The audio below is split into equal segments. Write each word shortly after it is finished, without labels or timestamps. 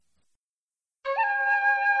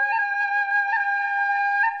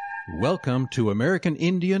Welcome to American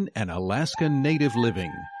Indian and Alaska Native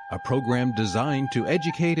Living, a program designed to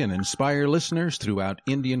educate and inspire listeners throughout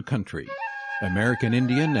Indian country. American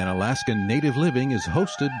Indian and Alaska Native Living is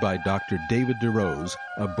hosted by Dr. David DeRose,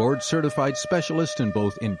 a board-certified specialist in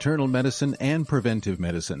both internal medicine and preventive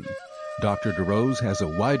medicine. Dr. DeRose has a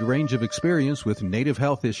wide range of experience with Native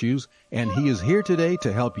health issues, and he is here today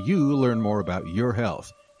to help you learn more about your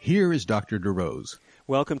health. Here is Dr. DeRose.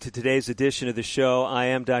 Welcome to today's edition of the show. I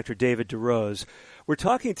am Dr. David DeRose. We're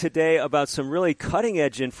talking today about some really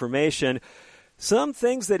cutting-edge information, some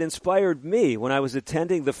things that inspired me when I was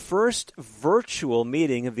attending the first virtual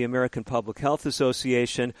meeting of the American Public Health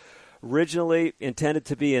Association, originally intended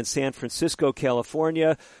to be in San Francisco,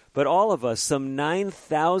 California, but all of us, some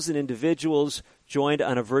 9,000 individuals, joined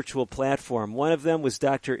on a virtual platform. One of them was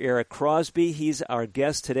Dr. Eric Crosby. He's our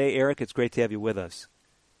guest today. Eric, it's great to have you with us.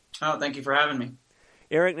 Oh, thank you for having me.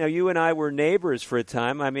 Eric, now you and I were neighbors for a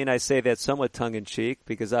time. I mean, I say that somewhat tongue-in-cheek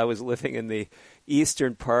because I was living in the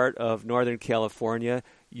eastern part of Northern California.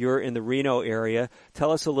 You're in the Reno area.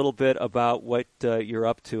 Tell us a little bit about what you're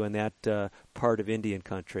up to in that part of Indian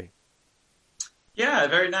country. Yeah,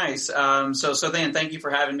 very nice. So then thank you for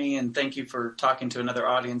having me, and thank you for talking to another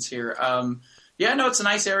audience here. It's a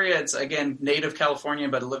nice area. It's, again, native California,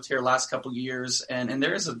 but I lived here the last couple of years, and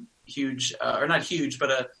there is a huge, or not huge,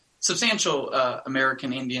 but a substantial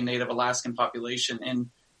American Indian Native Alaskan population.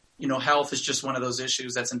 And, health is just one of those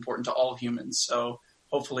issues that's important to all humans. So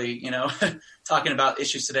hopefully, talking about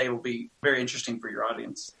issues today will be very interesting for your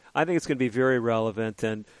audience. I think it's going to be very relevant.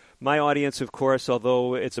 And my audience, of course,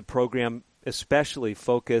 although it's a program especially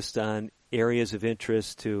focused on areas of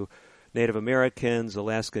interest to Native Americans,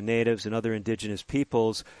 Alaska Natives, and other indigenous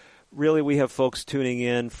peoples, really we have folks tuning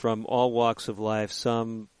in from all walks of life,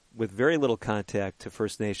 some with very little contact to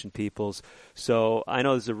First Nation peoples. So I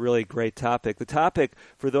know this is a really great topic. The topic,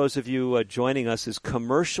 for those of you joining us, is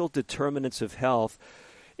commercial determinants of health.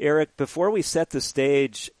 Eric, before we set the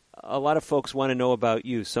stage, a lot of folks want to know about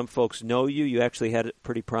you. Some folks know you. You actually had a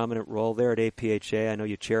pretty prominent role there at APHA. I know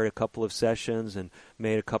you chaired a couple of sessions and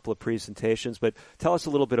made a couple of presentations. But tell us a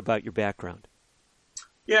little bit about your background.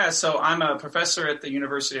 Yeah, so I'm a professor at the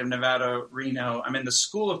University of Nevada, Reno. I'm in the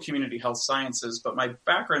School of Community Health Sciences, but my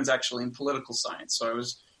background's actually in political science. So I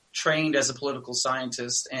was trained as a political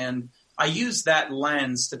scientist, and I use that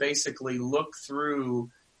lens to basically look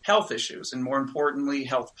through health issues and, more importantly,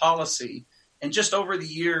 health policy. And just over the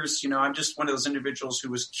years, I'm just one of those individuals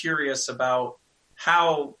who was curious about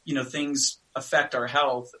how, things affect our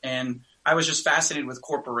health. And I was just fascinated with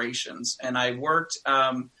corporations. And I worked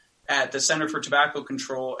at the Center for Tobacco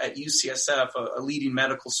Control at UCSF, a leading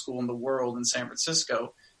medical school in the world in San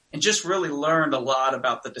Francisco, and just really learned a lot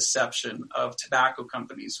about the deception of tobacco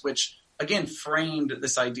companies, which, again, framed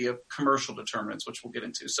this idea of commercial determinants, which we'll get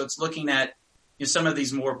into. So it's looking at some of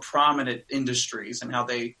these more prominent industries and how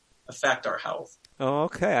they affect our health. Oh,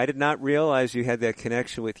 okay. I did not realize you had that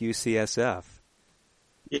connection with UCSF.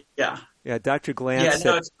 Yeah. Yeah, Dr. Glantz.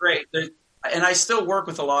 Yeah, no, it's great. And I still work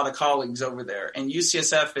with a lot of colleagues over there. And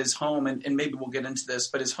UCSF is home, and maybe we'll get into this,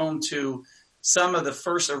 but is home to some of the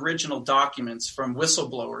first original documents from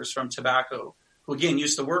whistleblowers from tobacco, who, again,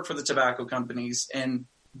 used to work for the tobacco companies and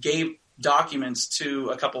gave documents to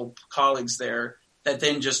a couple colleagues there that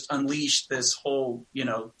then just unleashed this whole,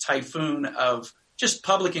 typhoon of just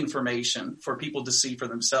public information for people to see for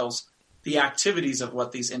themselves the activities of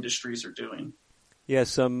what these industries are doing. Yeah,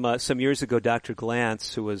 some years ago, Dr.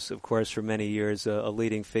 Glantz, who was, of course, for many years a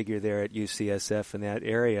leading figure there at UCSF in that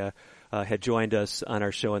area, had joined us on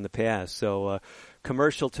our show in the past. So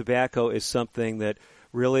commercial tobacco is something that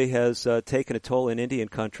really has taken a toll in Indian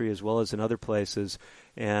country as well as in other places,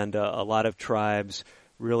 and a lot of tribes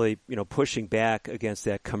really, pushing back against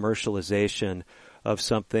that commercialization of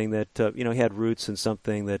something that, had roots in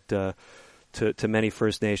something that to many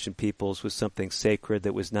First Nation peoples was something sacred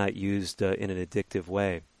that was not used in an addictive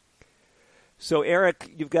way. So,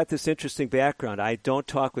 Eric, you've got this interesting background. I don't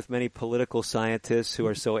talk with many political scientists who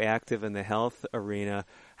are so active in the health arena.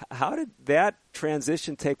 How did that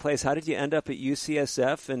transition take place? How did you end up at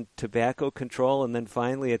UCSF and tobacco control and then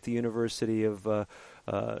finally at the University of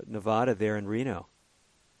Nevada there in Reno?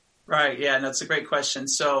 Right. Yeah, and that's a great question.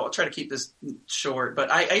 So I'll try to keep this short.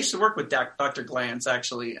 But I used to work with Dr. Glantz,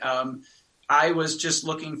 actually. I was just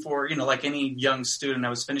looking for, like any young student, I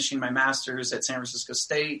was finishing my master's at San Francisco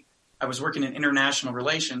State. I was working in international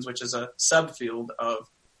relations, which is a subfield of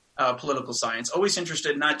political science, always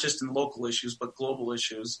interested not just in local issues, but global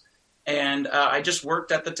issues. And I just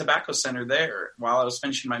worked at the Tobacco Center there while I was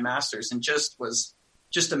finishing my master's and just was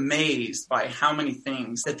just amazed by how many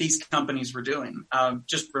things that these companies were doing.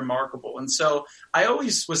 Just remarkable. And so I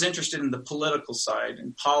always was interested in the political side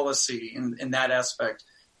and policy in that aspect.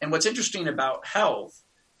 And what's interesting about health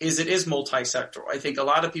is it is multi-sectoral. I think a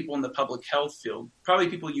lot of people in the public health field, probably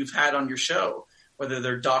people you've had on your show, whether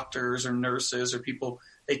they're doctors or nurses or people,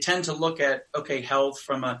 they tend to look at, health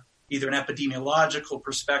from either an epidemiological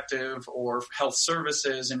perspective or health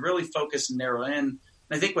services and really focus and narrow in. And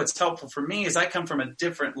I think what's helpful for me is I come from a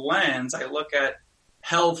different lens. I look at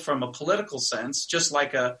health from a political sense, just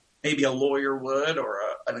like maybe a lawyer would, or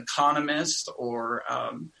an economist, or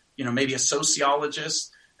maybe a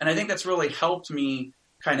sociologist. And I think that's really helped me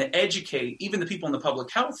kind of educate even the people in the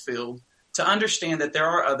public health field to understand that there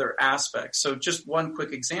are other aspects. So just one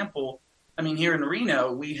quick example. I mean, here in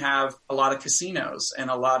Reno, we have a lot of casinos and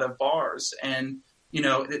a lot of bars. And,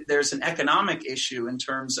 there's an economic issue in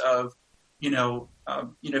terms of,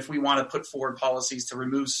 if we want to put forward policies to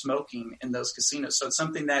remove smoking in those casinos. So it's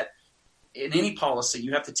something that in any policy,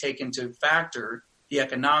 you have to take into factor the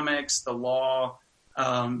economics, the law,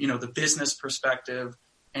 the business perspective.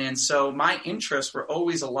 And so my interests were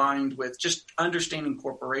always aligned with just understanding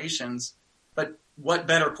corporations. But what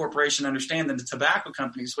better corporation understand than the tobacco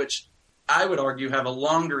companies, which I would argue have a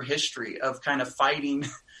longer history of kind of fighting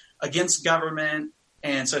against government.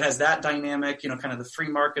 And so it has that dynamic, kind of the free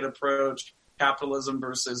market approach, capitalism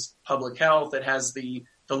versus public health. It has the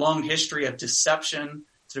long history of deception.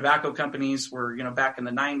 Tobacco companies were, back in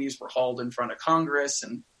the 90s were hauled in front of Congress.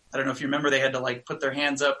 And I don't know if you remember, they had to put their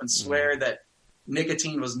hands up and swear that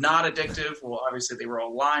nicotine was not addictive. Well, obviously they were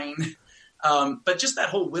all lying. But just that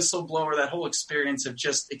whole whistleblower, that whole experience of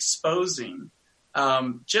just exposing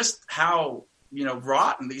just how,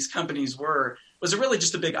 rotten these companies were, was really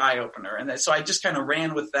just a big eye opener. And so I just kind of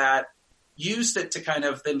ran with that, used it to kind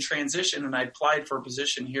of then transition. And I applied for a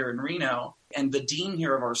position here in Reno. And the dean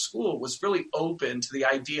here of our school was really open to the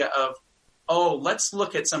idea of, let's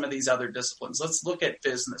look at some of these other disciplines. Let's look at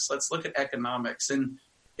business. Let's look at economics. And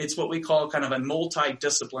it's what we call kind of a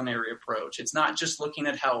multidisciplinary approach. It's not just looking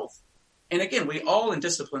at health. And again, we all in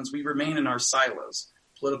disciplines, we remain in our silos.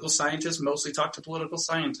 Political scientists mostly talk to political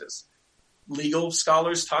scientists. Legal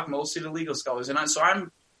scholars talk mostly to legal scholars. And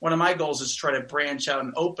one of my goals is to try to branch out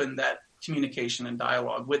and open that communication and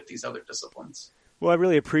dialogue with these other disciplines. Well, I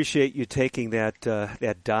really appreciate you taking that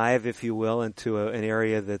dive, if you will, into an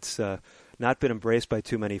area that's not been embraced by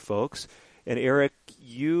too many folks. And Eric,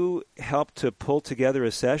 you helped to pull together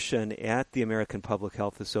a session at the American Public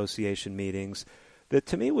Health Association meetings that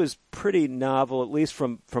to me was pretty novel, at least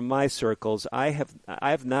from my circles. I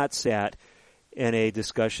have not sat in a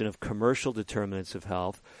discussion of commercial determinants of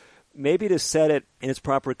health, maybe to set it in its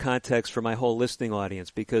proper context for my whole listening audience,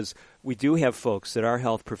 because we do have folks that are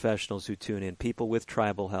health professionals who tune in, people with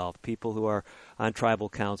tribal health, people who are on tribal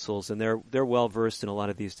councils, and they're well versed in a lot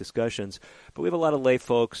of these discussions. But we have a lot of lay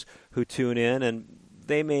folks who tune in, and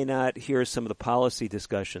they may not hear some of the policy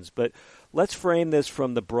discussions. But let's frame this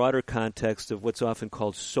from the broader context of what's often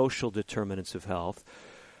called social determinants of health.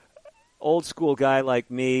 Old school guy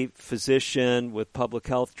like me, physician with public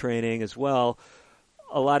health training as well,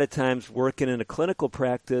 a lot of times working in a clinical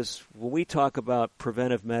practice, when we talk about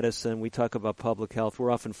preventive medicine, we talk about public health,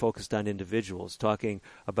 we're often focused on individuals, talking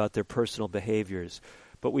about their personal behaviors.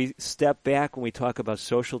 But we step back when we talk about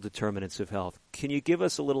social determinants of health. Can you give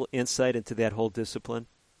us a little insight into that whole discipline?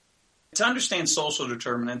 To understand social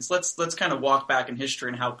determinants, let's kind of walk back in history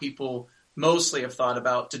and how people mostly have thought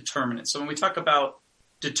about determinants. So when we talk about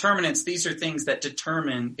determinants, these are things that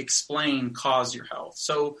determine, explain, cause your health.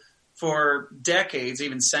 So for decades,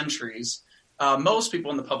 even centuries, most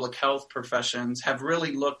people in the public health professions have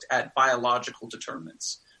really looked at biological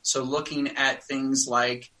determinants. So looking at things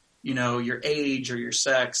like, your age or your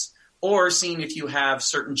sex, or seeing if you have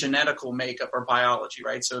certain genetical makeup or biology,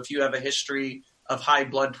 right? So if you have a history of high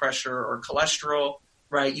blood pressure or cholesterol,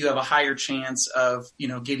 right, you have a higher chance of,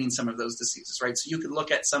 getting some of those diseases, right? So you could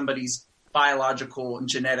look at somebody's biological and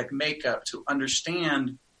genetic makeup to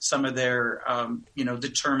understand some of their,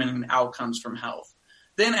 determining outcomes from health.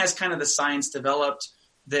 Then as kind of the science developed,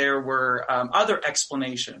 there were other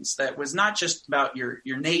explanations that was not just about your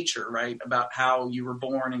nature, right, about how you were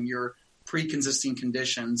born and your pre-existing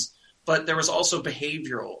conditions, but there was also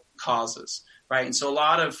behavioral causes, right? And so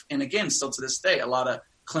and again, still to this day, a lot of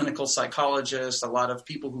clinical psychologists, a lot of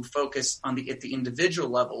people who focus at the individual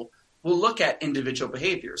level will look at individual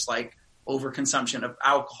behaviors like overconsumption of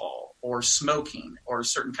alcohol or smoking or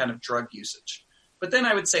certain kind of drug usage. But then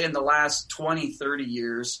I would say in the last 20, 30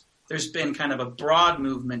 years, there's been kind of a broad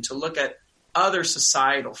movement to look at other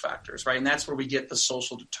societal factors, right? And that's where we get the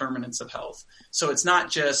social determinants of health. So it's not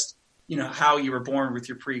just, how you were born with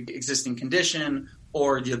your pre-existing condition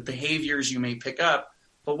or the behaviors you may pick up,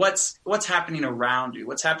 but what's happening around you,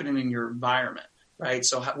 what's happening in your environment, right?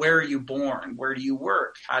 So where are you born? Where do you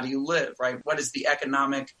work? How do you live, right? What is the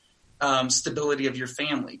economic stability of your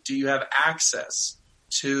family? Do you have access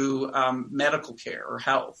to medical care or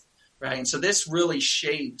health, right? And so this really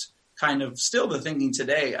shaped kind of still the thinking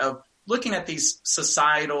today of looking at these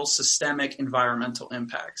societal, systemic, environmental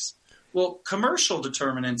impacts. Well, commercial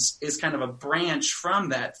determinants is kind of a branch from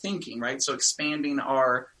that thinking, right? So expanding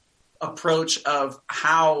our approach of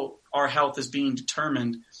how our health is being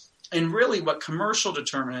determined. And really what commercial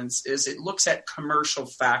determinants is, it looks at commercial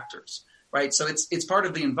factors, right? So it's part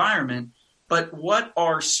of the environment, but what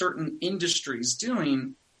are certain industries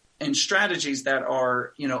doing and strategies that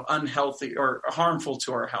are, unhealthy or harmful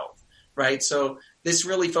to our health, right? So this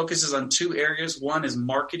really focuses on two areas. One is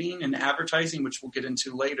marketing and advertising, which we'll get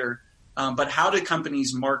into later. But how do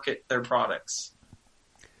companies market their products?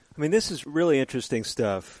 I mean, this is really interesting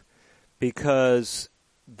stuff because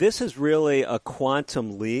this is really a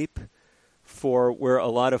quantum leap for where a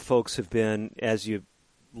lot of folks have been, as you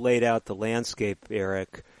laid out the landscape,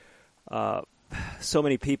 Eric. So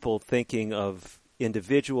many people thinking of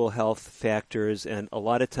individual health factors, and a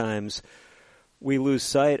lot of times we lose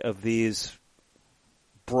sight of these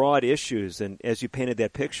broad issues. And as you painted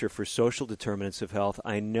that picture for social determinants of health,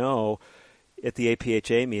 I know at the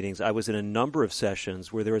APHA meetings, I was in a number of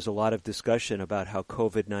sessions where there was a lot of discussion about how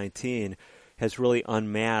COVID-19 has really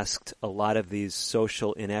unmasked a lot of these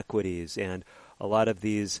social inequities and a lot of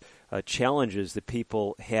these challenges that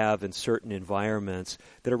people have in certain environments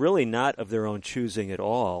that are really not of their own choosing at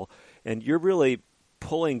all. And you're really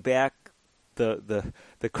pulling back the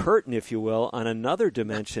curtain, if you will, on another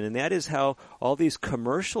dimension, and that is how all these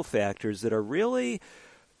commercial factors that are really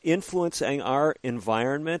influencing our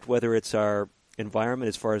environment, whether it's our environment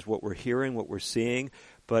as far as what we're hearing, what we're seeing,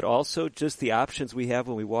 but also just the options we have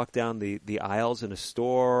when we walk down the aisles in a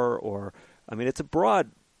store, or, I mean, it's a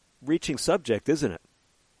broad-reaching subject, isn't it?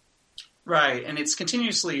 Right, and it's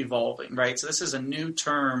continuously evolving, right? So this is a new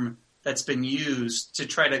term that's been used to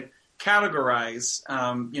try to categorize,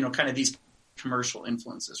 kind of these commercial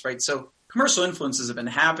influences, right? So commercial influences have been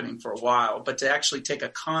happening for a while, but to actually take a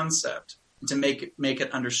concept and to make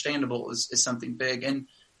it understandable is something big. And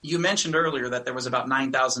you mentioned earlier that there was about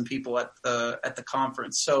 9,000 people at the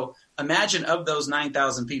conference. So imagine of those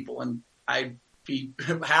 9,000 people, and I'd be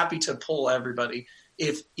happy to poll everybody,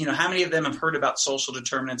 if, how many of them have heard about social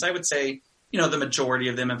determinants? I would say, the majority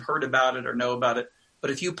of them have heard about it or know about it.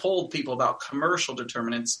 But if you polled people about commercial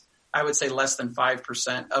determinants, I would say less than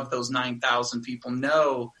 5% of those 9,000 people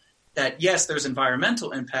know that, yes, there's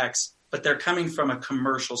environmental impacts, but they're coming from a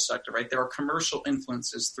commercial sector, right? There are commercial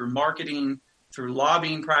influences through marketing, through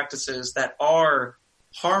lobbying practices that are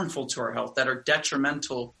harmful to our health, that are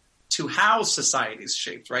detrimental to how society is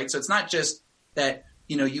shaped, right? So it's not just that,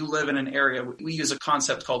 you live in an area. We use a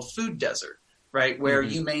concept called food desert, right? Where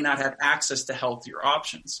you may not have access to healthier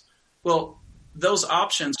options. Well, those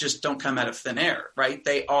options just don't come out of thin air, right?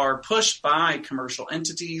 They are pushed by commercial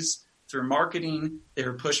entities through marketing.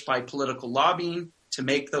 They're pushed by political lobbying to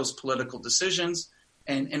make those political decisions.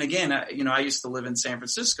 And again, I used to live in San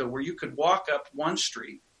Francisco, where you could walk up one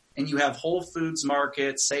street and you have Whole Foods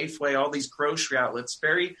Market, Safeway, all these grocery outlets,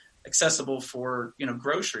 very accessible for,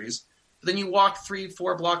 groceries. But then you walk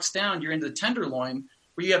 3-4 blocks down, you're into the Tenderloin,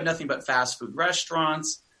 where you have nothing but fast food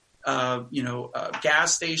restaurants,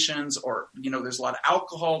 gas stations, or, there's a lot of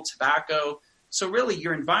alcohol, tobacco. So really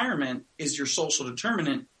your environment is your social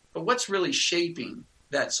determinant, but what's really shaping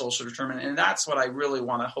that social determinant? And that's what I really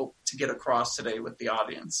want to hope to get across today with the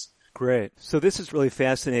audience. Great. So this is really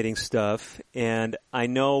fascinating stuff, and I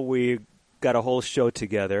know we got a whole show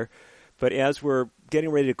together, but as we're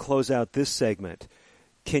getting ready to close out this segment,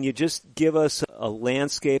 can you just give us a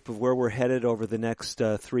landscape of where we're headed over the next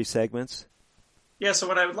 3 segments? Yeah, so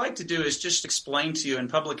what I would like to do is just explain to you, in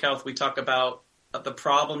public health, we talk about the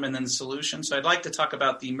problem and then the solution. So I'd like to talk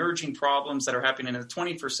about the emerging problems that are happening in the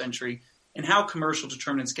 21st century and how commercial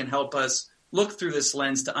determinants can help us look through this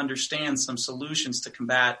lens to understand some solutions to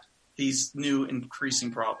combat these new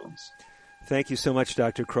increasing problems. Thank you so much,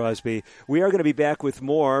 Dr. Crosby. We are going to be back with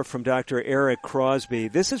more from Dr. Eric Crosby.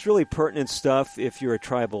 This is really pertinent stuff if you're a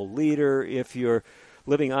tribal leader, if you're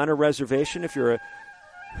living on a reservation, if you're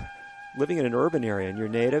living in an urban area and you're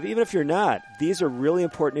native, even if you're not. These are really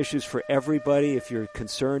important issues for everybody if you're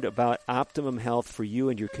concerned about optimum health for you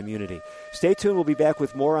and your community. Stay tuned. We'll be back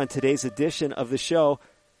with more on today's edition of the show.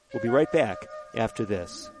 We'll be right back after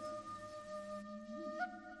this.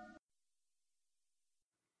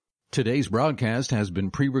 Today's broadcast has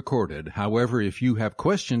been pre-recorded. However, if you have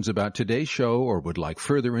questions about today's show or would like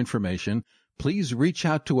further information, please reach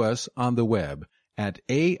out to us on the web at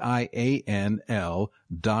AIANL.org.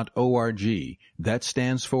 That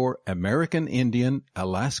stands for American Indian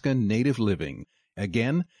Alaska Native Living.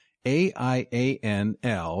 Again, AIANL.org.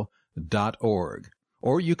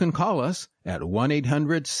 Or you can call us at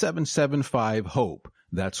 1-800-775-HOPE.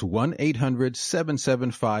 That's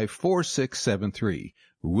 1-800-775-4673.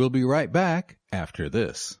 We'll be right back after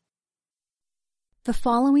this. The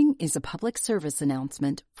following is a public service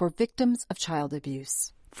announcement for victims of child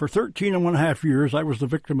abuse. For 13.5 years, I was the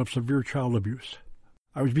victim of severe child abuse.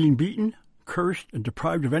 I was being beaten, cursed, and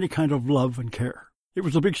deprived of any kind of love and care. It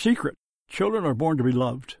was a big secret. Children are born to be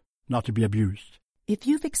loved, not to be abused. If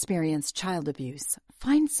you've experienced child abuse,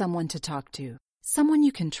 find someone to talk to, someone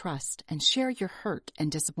you can trust, and share your hurt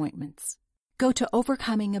and disappointments. Go to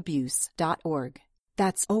overcomingabuse.org.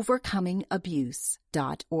 That's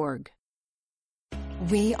overcomingabuse.org.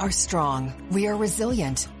 We are strong, we are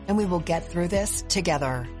resilient, and we will get through this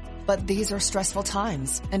together. But these are stressful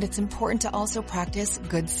times, and it's important to also practice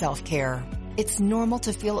good self-care. It's normal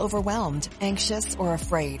to feel overwhelmed, anxious, or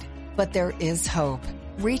afraid, but there is hope.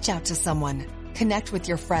 Reach out to someone, connect with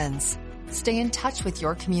your friends, stay in touch with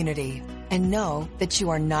your community, and know that you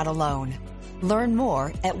are not alone. Learn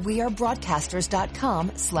more at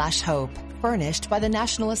wearebroadcasters.com/hope, furnished by the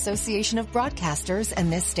National Association of Broadcasters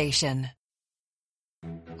and this station.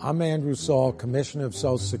 I'm Andrew Saul, Commissioner of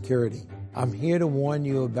Social Security. I'm here to warn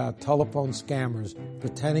you about telephone scammers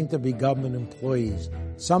pretending to be government employees.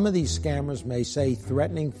 Some of these scammers may say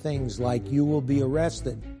threatening things like you will be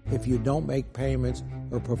arrested if you don't make payments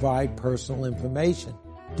or provide personal information.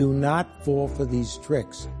 Do not fall for these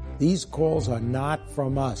tricks. These calls are not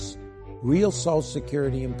from us. Real Social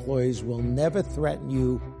Security employees will never threaten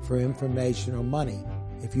you for information or money.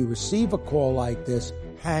 If you receive a call like this,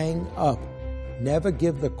 hang up. Never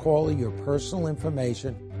give the caller your personal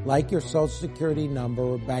information, like your Social Security number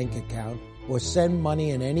or bank account, or send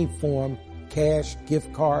money in any form, cash,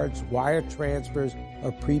 gift cards, wire transfers,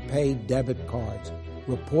 or prepaid debit cards.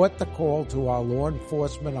 Report the call to our law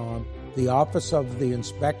enforcement arm, the Office of the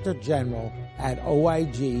Inspector General, at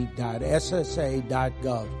oig.ssa.gov.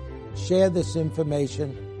 Share this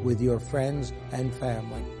information with your friends and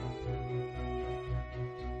family.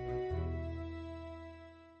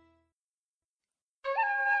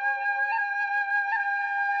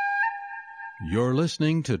 You're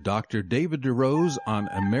listening to Dr. David DeRose on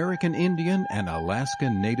American Indian and Alaska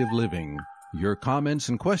Native Living. Your comments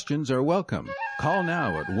and questions are welcome. Call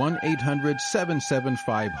now at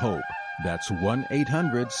 1-800-775-HOPE. That's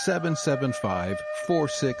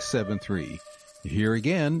 1-800-775-4673. Here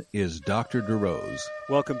again is Dr. DeRose.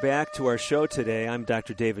 Welcome back to our show today. I'm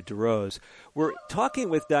Dr. David DeRose. We're talking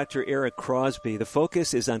with Dr. Eric Crosby. The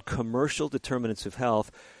focus is on commercial determinants of health.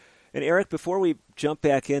 And Eric, before we jump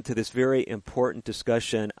back into this very important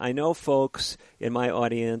discussion, I know folks in my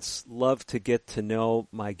audience love to get to know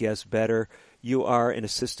my guests better. You are an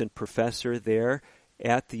assistant professor there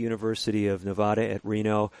at the University of Nevada at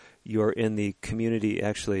Reno. You're in the community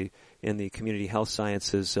health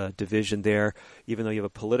sciences division there, even though you have a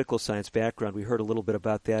political science background. We heard a little bit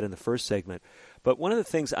about that in the first segment. But one of the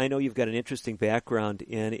things I know you've got an interesting background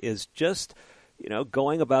in is just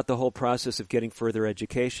going about the whole process of getting further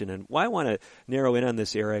education. And why I want to narrow in on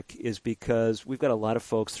this, Eric, is because we've got a lot of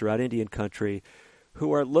folks throughout Indian country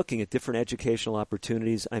who are looking at different educational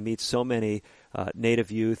opportunities. I meet so many Native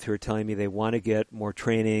youth who are telling me they want to get more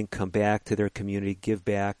training, come back to their community, give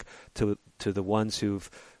back to the ones who've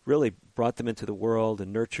really brought them into the world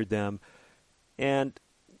and nurtured them. And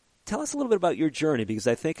tell us a little bit about your journey, because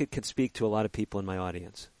I think it can speak to a lot of people in my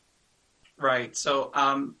audience. Right. So,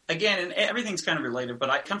 again, and everything's kind of related, but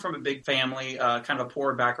I come from a big family, kind of a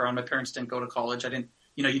poor background. My parents didn't go to college. I didn't,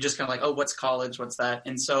 you just kind of like, oh, what's college? What's that?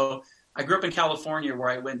 And so I grew up in California, where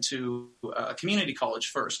I went to a community college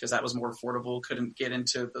first, because that was more affordable, couldn't get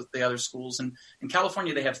into the other schools. And in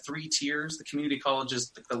California, they have 3 tiers. The community college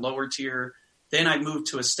is the lower tier. Then I moved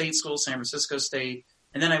to a state school, San Francisco State.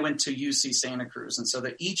 And then I went to UC Santa Cruz. And so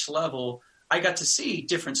that each level, I got to see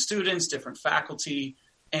different students, different faculty.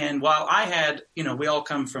 And while I had, we all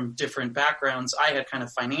come from different backgrounds, I had kind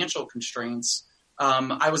of financial constraints.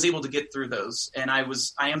 I was able to get through those. And I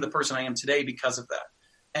am the person I am today because of that.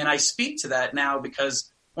 And I speak to that now because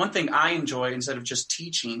one thing I enjoy, instead of just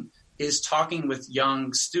teaching, is talking with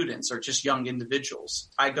young students or just young individuals.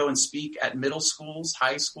 I go and speak at middle schools,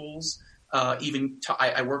 high schools,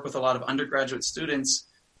 I work with a lot of undergraduate students,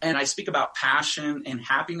 and I speak about passion and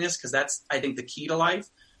happiness, because that's, I think, the key to life.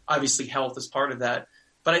 Obviously, health is part of that.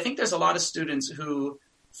 But I think there's a lot of students who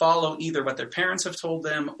follow either what their parents have told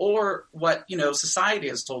them or what, society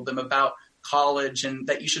has told them about college, and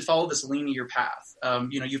that you should follow this linear path.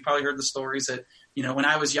 You've probably heard the stories that, when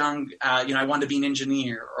I was young, I wanted to be an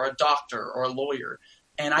engineer or a doctor or a lawyer.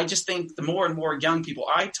 And I just think the more and more young people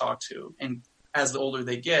I talk to, and as the older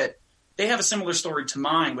they get, they have a similar story to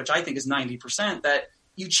mine, which I think is 90%, that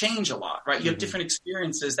you change a lot, right? You have different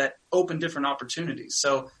experiences that open different opportunities.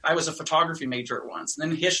 So I was a photography major at once,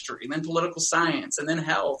 and then history, and then political science, and then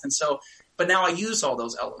health. And so, but now I use all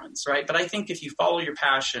those elements, right? But I think if you follow your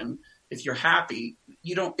passion, if you're happy,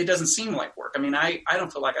 it doesn't seem like work. I mean, I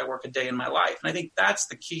don't feel like I work a day in my life. And I think that's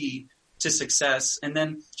the key to success. And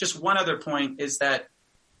then just one other point is that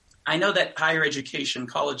I know that higher education,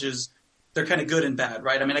 colleges, they're kind of good and bad,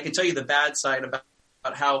 right? I mean, I can tell you the bad side about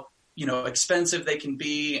how, expensive they can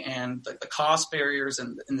be, and the cost barriers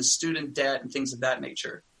and the student debt and things of that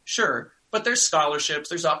nature. Sure. But there's scholarships,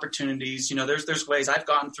 there's opportunities, there's ways. I've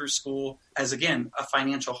gone through school as, again, a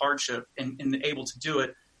financial hardship and able to do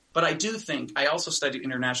it. But I do think I also studied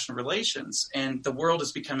international relations, and the world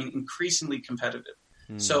is becoming increasingly competitive.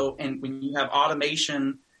 So, and when you have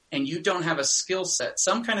automation and you don't have a skill set,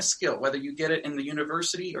 some kind of skill, whether you get it in the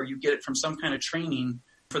university or you get it from some kind of training,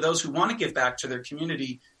 for those who want to give back to their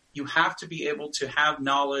community, you have to be able to have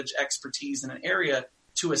knowledge, expertise in an area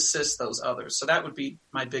to assist those others. So that would be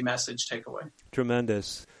my big message takeaway.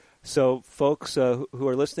 Tremendous. So folks who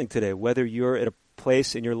are listening today, whether you're at a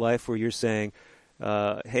place in your life where you're saying,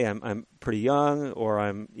 hey, I'm pretty young, or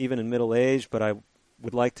I'm even in middle age, but I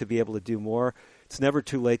would like to be able to do more, it's never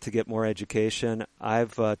too late to get more education.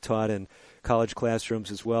 I've taught in college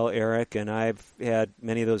classrooms as well, Eric, and I've had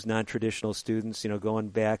many of those non-traditional students, going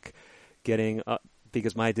back, getting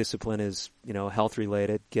because my discipline is, health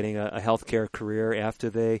related, getting a healthcare career after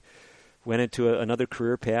they went into another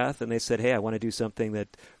career path, and they said, hey, I want to do something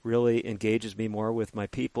that really engages me more with my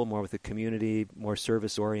people, more with the community, more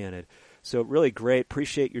service oriented. So really great.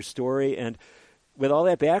 Appreciate your story. And with all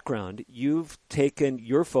that background, you've taken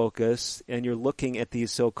your focus and you're looking at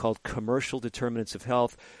these so-called commercial determinants of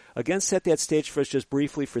health. Again, set that stage for us just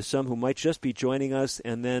briefly for some who might just be joining us,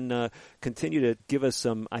 and then continue to give us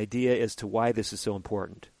some idea as to why this is so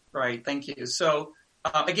important. Right. Thank you. So,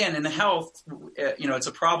 again, in the health, it's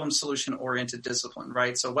a problem-solution-oriented discipline,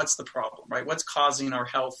 right? So what's the problem, right? What's causing our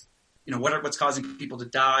health? What's causing people to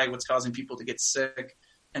die? What's causing people to get sick?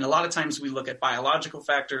 And a lot of times we look at biological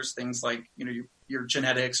factors, things like, your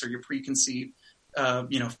genetics or your preconceived,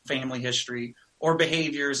 family history, or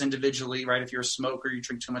behaviors individually, right? If you're a smoker, you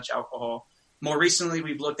drink too much alcohol. More recently,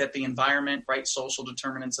 we've looked at the environment, right? Social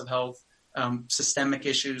determinants of health, systemic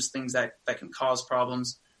issues, things that can cause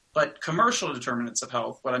problems. But commercial determinants of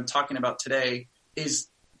health, what I'm talking about today, is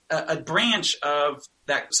a branch of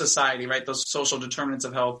that society, right? Those social determinants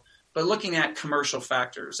of health, but looking at commercial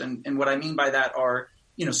factors. And what I mean by that are,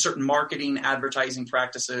 certain marketing, advertising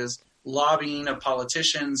practices, lobbying of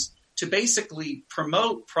politicians to basically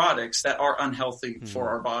promote products that are unhealthy for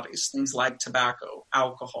our bodies. Things like tobacco,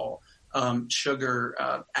 alcohol, sugar,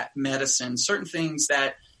 medicine, certain things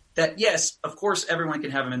that yes, of course, everyone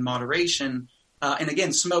can have them in moderation. And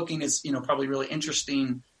again, smoking is, probably really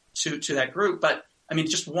interesting to that group. But I mean,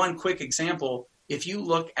 just one quick example, if you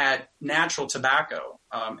look at natural tobacco,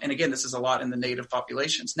 and again, this is a lot in the native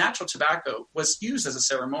populations, natural tobacco was used as a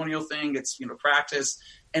ceremonial thing. It's, practiced.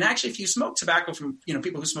 And actually, if you smoke tobacco from,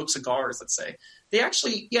 people who smoke cigars, let's say, they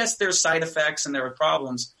actually, yes, there's side effects and there are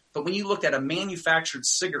problems. But when you looked at a manufactured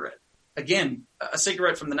cigarette, again, a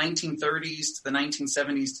cigarette from the 1930s to the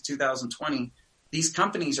 1970s to 2020, these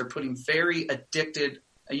companies are putting very addicted,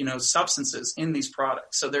 substances in these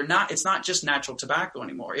products. So it's not just natural tobacco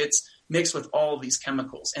anymore. It's mixed with all of these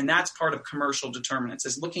chemicals. And that's part of commercial determinants,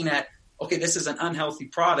 is looking at, okay, this is an unhealthy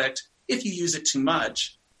product if you use it too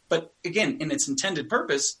much. But again, in its intended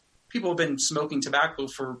purpose, people have been smoking tobacco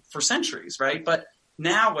for centuries, right? But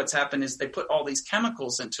now what's happened is they put all these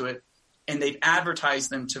chemicals into it, and they've advertised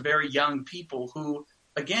them to very young people who,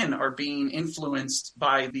 again, are being influenced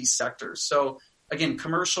by these sectors. So again,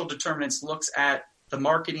 commercial determinants looks at the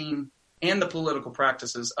marketing and the political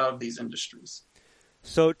practices of these industries.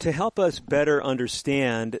 So to help us better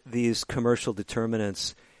understand these commercial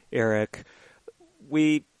determinants, Eric,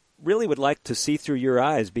 we really would like to see through your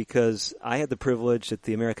eyes, because I had the privilege at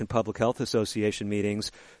the American Public Health Association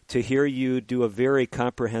meetings to hear you do a very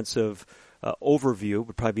comprehensive overview,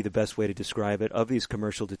 would probably be the best way to describe it, of these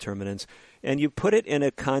commercial determinants. And you put it in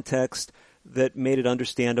a context that made it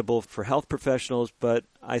understandable for health professionals, but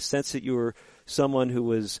I sense that you were someone who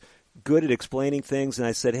was good at explaining things, and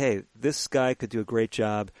I said, hey, this guy could do a great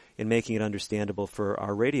job in making it understandable for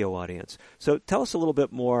our radio audience. So tell us a little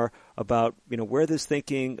bit more about, where this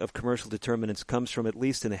thinking of commercial determinants comes from, at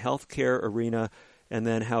least in the healthcare arena, and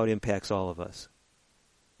then how it impacts all of us.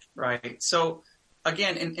 Right. So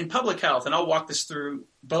again, in public health, and I'll walk this through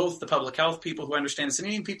both the public health people who understand this and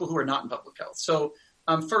even people who are not in public health. So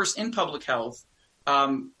first, in public health,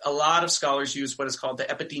 a lot of scholars use what is called the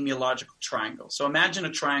epidemiological triangle. So imagine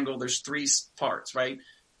a triangle, there's three parts, right?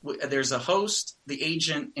 There's a host, the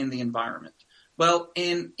agent, and the environment. Well,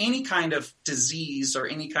 in any kind of disease or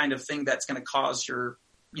any kind of thing that's going to cause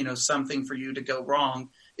something for you to go wrong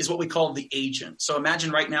is what we call the agent. So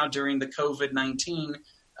imagine right now during the COVID-19,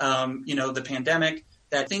 the pandemic,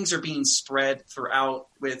 that things are being spread throughout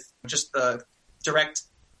with just the direct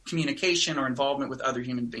communication or involvement with other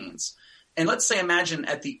human beings. And let's say, imagine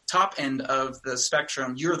at the top end of the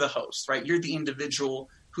spectrum, you're the host, right? You're the individual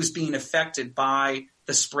who's being affected by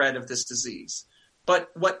the spread of this disease. But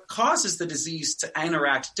what causes the disease to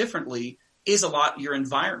interact differently is a lot your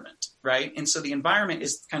environment, right? And so the environment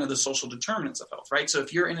is kind of the social determinants of health, right? So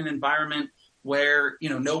if you're in an environment where,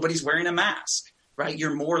 nobody's wearing a mask, right,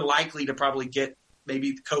 you're more likely to probably get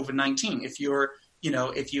maybe COVID-19 if you are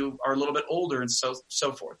a little bit older and so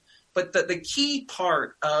forth. But the key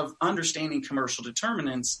part of understanding commercial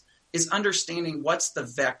determinants is understanding what's the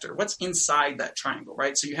vector, what's inside that triangle,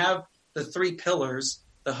 right? So you have the three pillars,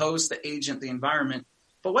 the host, the agent, the environment,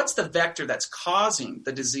 but what's the vector that's causing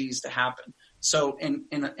the disease to happen? So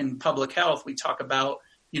in public health, we talk about,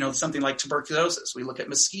 something like tuberculosis. We look at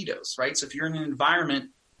mosquitoes, right? So if you're in an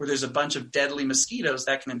environment where there's a bunch of deadly mosquitoes,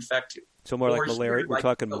 that can infect you. So more like malaria? We're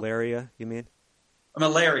talking malaria, you mean?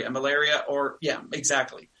 Malaria, or yeah,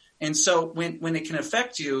 exactly. And so when it can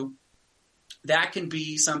affect you, that can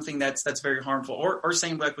be something that's very harmful. Or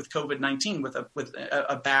same like with COVID-19 with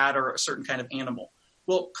a bat or a certain kind of animal.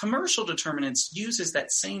 Well, commercial determinants uses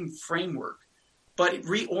that same framework, but it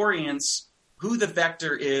reorients who the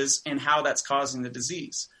vector is and how that's causing the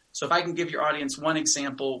disease. So if I can give your audience one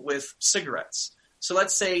example with cigarettes. So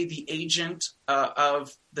let's say the agent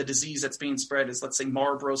of the disease that's being spread is, let's say,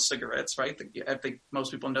 Marlboro cigarettes, right? I think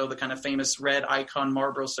most people know the kind of famous red icon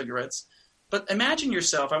Marlboro cigarettes. But imagine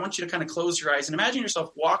yourself, I want you to kind of close your eyes and imagine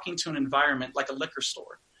yourself walking to an environment like a liquor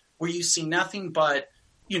store where you see nothing but,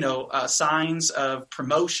 signs of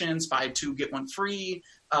promotions, buy 2, get 1 free,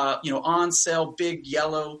 on sale, big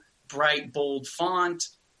yellow, bright, bold font.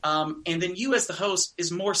 And then you as the host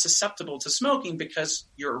is more susceptible to smoking because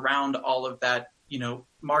you're around all of that,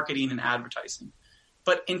 marketing and advertising.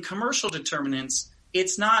 But in commercial determinants,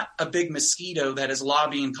 it's not a big mosquito that is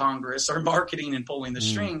lobbying Congress or marketing and pulling the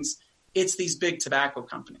strings. It's these big tobacco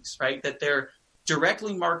companies, right? That they're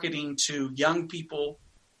directly marketing to young people,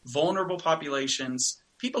 vulnerable populations,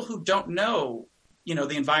 people who don't know,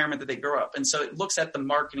 the environment that they grow up. And so it looks at the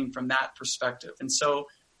marketing from that perspective. And so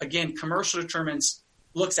again, commercial determinants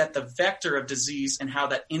looks at the vector of disease and how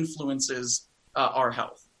that influences our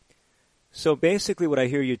health. So basically what I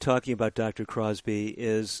hear you talking about, Dr. Crosby,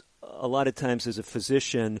 is a lot of times as a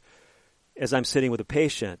physician, as I'm sitting with a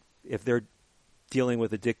patient, if they're dealing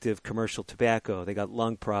with addictive commercial tobacco, they got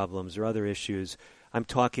lung problems or other issues, I'm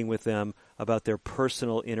talking with them about their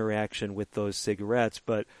personal interaction with those cigarettes,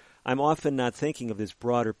 but I'm often not thinking of this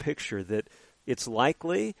broader picture that it's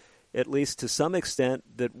likely, at least to some extent,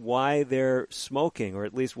 that why they're smoking, or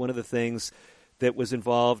at least one of the things that was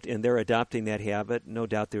involved in their adopting that habit. No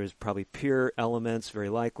doubt there was probably peer elements, very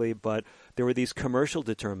likely, but there were these commercial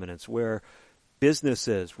determinants where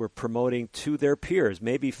businesses were promoting to their peers,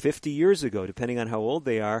 maybe 50 years ago, depending on how old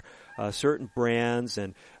they are, certain brands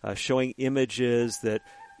and showing images that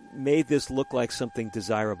made this look like something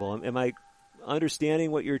desirable. Am I understanding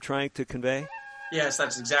what you're trying to convey? Yes,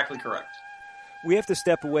 that's exactly correct. We have to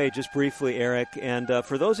step away just briefly, Eric, and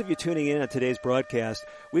for those of you tuning in on today's broadcast,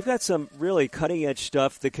 we've got some really cutting-edge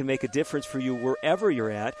stuff that can make a difference for you wherever you're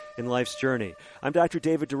at in life's journey. I'm Dr.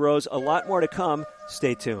 David DeRose. A lot more to come.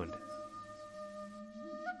 Stay tuned.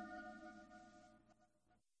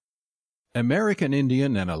 American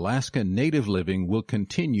Indian and Alaska Native Living will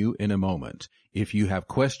continue in a moment. If you have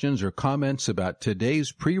questions or comments about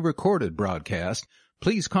today's pre-recorded broadcast,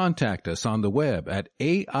 please contact us on the web at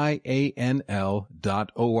aianl.org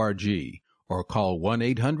or call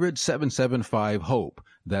 1-800-775-HOPE.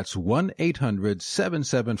 That's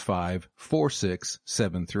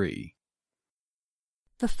 1-800-775-4673.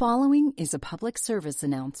 The following is a public service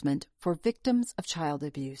announcement for victims of child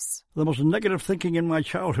abuse. The most negative thinking in my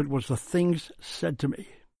childhood was the things said to me.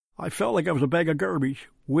 I felt like I was a bag of garbage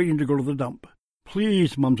waiting to go to the dump.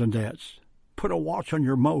 Please, mums and dads, put a watch on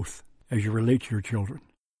your mouth as you relate to your children.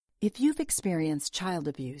 If you've experienced child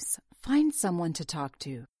abuse, find someone to talk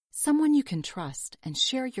to, someone you can trust and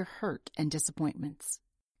share your hurt and disappointments.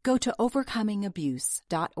 Go to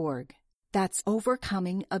overcomingabuse.org. That's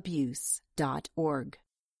overcomingabuse.org.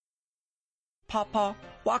 Papa,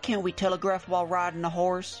 why can't we telegraph while riding a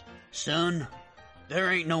horse? Son,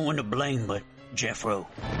 there ain't no one to blame but Jeffro.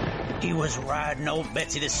 He was riding old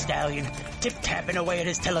Betsy the Stallion, tip-tapping away at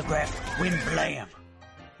his telegraph, when blam!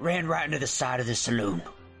 Ran right into the side of the saloon.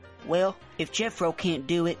 Well, if Jeffro can't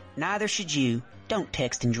do it, neither should you. Don't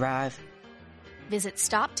text and drive. Visit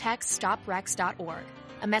StopTextStopWrecks.org.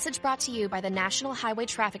 A message brought to you by the National Highway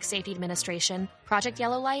Traffic Safety Administration, Project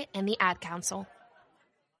Yellow Light, and the Ad Council.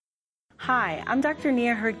 Hi, I'm Dr.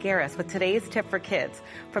 Nia Hurd-Garris with today's tip for kids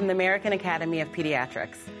from the American Academy of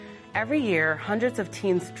Pediatrics. Every year, hundreds of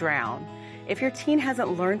teens drown. If your teen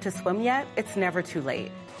hasn't learned to swim yet, it's never too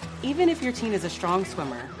late. Even if your teen is a strong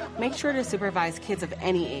swimmer, make sure to supervise kids of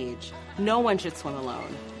any age. No one should swim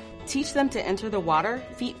alone. Teach them to enter the water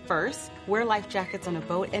feet first, wear life jackets on a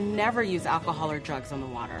boat, and never use alcohol or drugs on the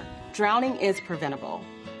water. Drowning is preventable.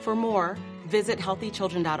 For more, visit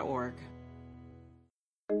healthychildren.org.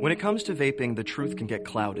 When it comes to vaping, the truth can get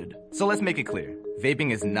clouded. So let's make it clear.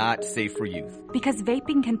 Vaping is not safe for youth. Because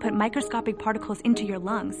vaping can put microscopic particles into your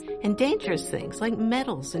lungs. And dangerous things like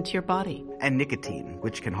metals into your body. And nicotine,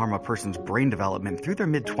 which can harm a person's brain development through their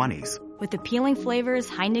mid-20s. With appealing flavors,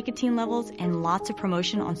 high nicotine levels, and lots of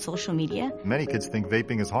promotion on social media. Many kids think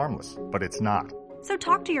vaping is harmless, but it's not. So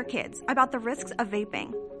talk to your kids about the risks of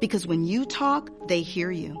vaping. Because when you talk, they hear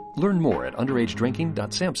you. Learn more at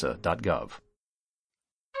underagedrinking.samhsa.gov.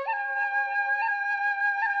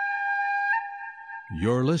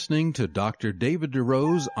 You're listening to Dr. David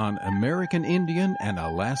DeRose on American Indian and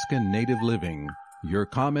Alaskan Native Living. Your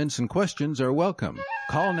comments and questions are welcome.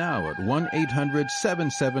 Call now at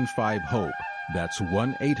 1-800-775-HOPE. That's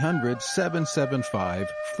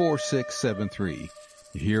 1-800-775-4673.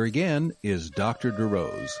 Here again is Dr.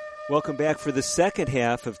 DeRose. Welcome back for the second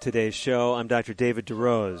half of today's show. I'm Dr. David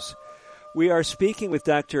DeRose. We are speaking with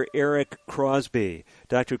Dr. Eric Crosby.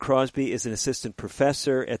 Dr. Crosby is an assistant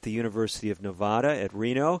professor at the University of Nevada at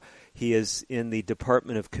Reno. He is in the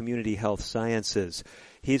Department of Community Health Sciences.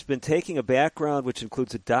 He's been taking a background which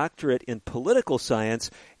includes a doctorate in political science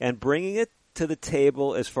and bringing it to the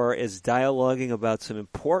table as far as dialoguing about some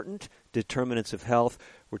important determinants of health.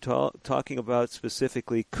 We're talking about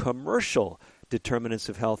specifically commercial determinants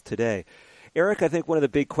of health today. Eric, I think one of the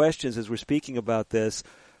big questions as we're speaking about this,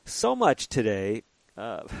 so much today,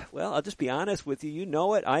 well, I'll just be honest with you. You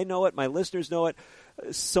know it. I know it. My listeners know it.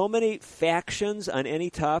 So many factions on any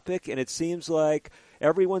topic, and it seems like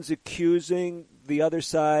everyone's accusing the other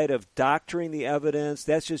side of doctoring the evidence.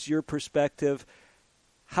 That's just your perspective.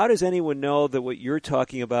 How does anyone know that what you're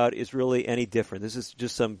talking about is really any different? This is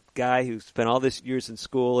just some guy who spent all these years in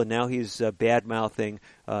school, and now he's bad-mouthing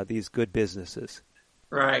these good businesses.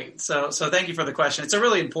 Right. So thank you for the question. It's a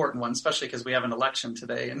really important one, especially because we have an election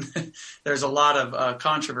today and there's a lot of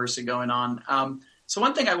controversy going on. So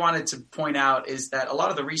one thing I wanted to point out is that a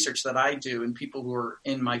lot of the research that I do and people who are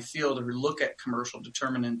in my field who look at commercial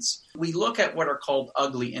determinants, we look at what are called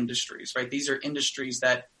ugly industries, right? These are industries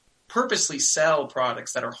that purposely sell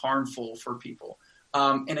products that are harmful for people.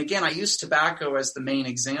 And again, I use tobacco as the main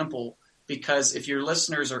example, because if your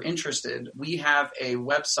listeners are interested, we have a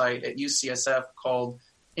website at UCSF called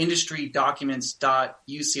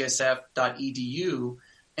industrydocuments.ucsf.edu.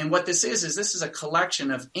 And what this is a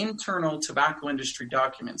collection of internal tobacco industry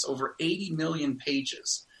documents, over 80 million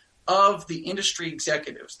pages of the industry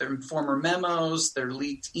executives, their former memos, their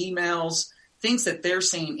leaked emails, things that they're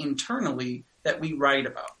saying internally that we write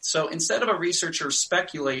about. So instead of a researcher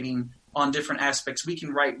speculating on different aspects, we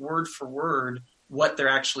can write word for word what they're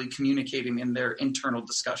actually communicating in their internal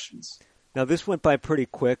discussions. Now, this went by pretty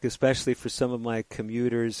quick, especially for some of my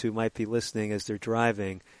commuters who might be listening as they're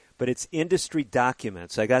driving, but it's industry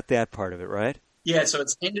documents. I got that part of it, right? Yeah, so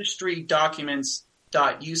it's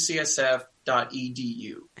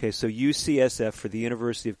industrydocuments.ucsf.edu. Okay, so UCSF for the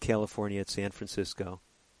University of California at San Francisco.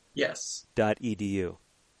 Yes. .edu.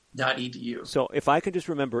 .edu. So if I can just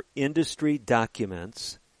remember industry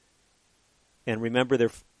documents and remember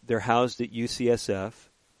they're housed at UCSF,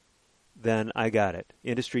 then I got it.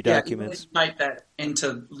 Industry documents. Yeah, type that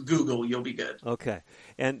into Google, you'll be good. Okay.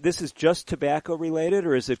 And this is just tobacco related,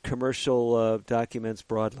 or is it commercial documents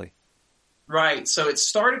broadly? Right. So it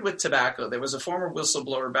started with tobacco. There was a former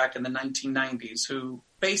whistleblower back in the 1990s who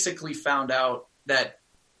basically found out that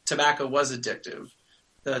tobacco was addictive.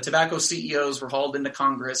 The tobacco CEOs were hauled into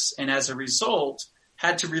Congress, and as a result,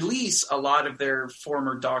 had to release a lot of their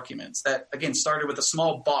former documents that, again, started with a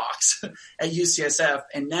small box at UCSF,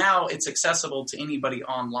 and now it's accessible to anybody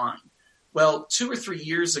online. Well, 2 or 3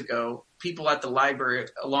 years ago, people at the library,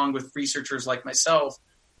 along with researchers like myself,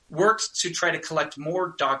 worked to try to collect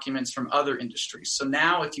more documents from other industries. So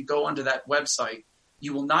now if you go onto that website,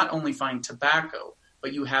 you will not only find tobacco,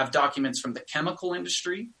 but you have documents from the chemical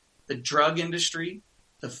industry, the drug industry,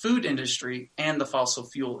 the food industry, and the fossil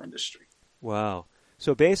fuel industry. Wow.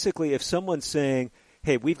 So basically, if someone's saying,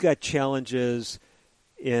 hey, we've got challenges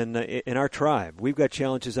in our tribe, we've got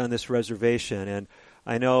challenges on this reservation, and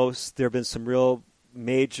I know there have been some real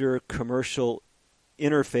major commercial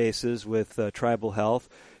interfaces with tribal health,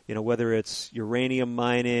 whether it's uranium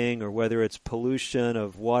mining or whether it's pollution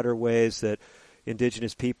of waterways that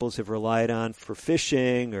indigenous peoples have relied on for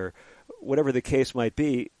fishing or whatever the case might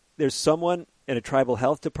be. There's someone in a tribal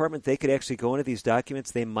health department, they could actually go into these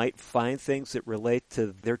documents. They might find things that relate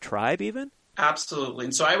to their tribe even? Absolutely.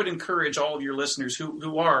 And so I would encourage all of your listeners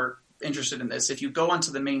who are interested in this, if you go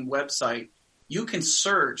onto the main website, you can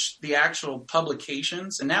search the actual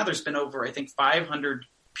publications. And now there's been over, I think, 500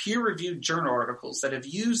 peer-reviewed journal articles that have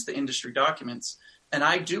used the industry documents. And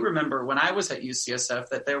I do remember when I was at UCSF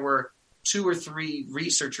that there were 2 or 3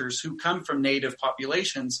 researchers who come from Native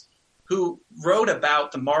populations who wrote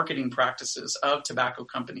about the marketing practices of tobacco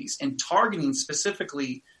companies and targeting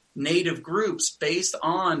specifically Native groups based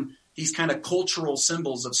on these kind of cultural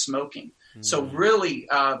symbols of smoking. Mm-hmm. So really,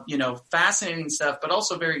 fascinating stuff, but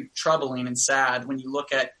also very troubling and sad when you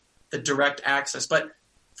look at the direct access. But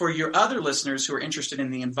for your other listeners who are interested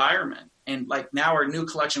in the environment and like now our new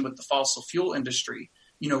collection with the fossil fuel industry,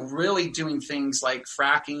 really doing things like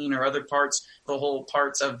fracking or other parts, the whole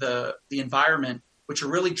parts of the environment, which are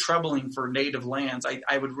really troubling for native lands,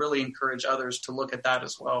 I would really encourage others to look at that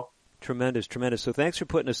as well. Tremendous, tremendous. So thanks for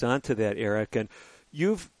putting us on to that, Eric. And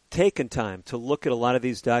you've taken time to look at a lot of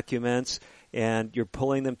these documents, and you're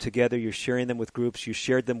pulling them together. You're sharing them with groups. You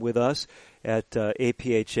shared them with us at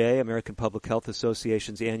APHA, American Public Health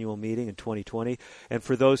Association's annual meeting in 2020. And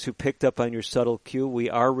for those who picked up on your subtle cue, we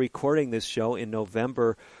are recording this show in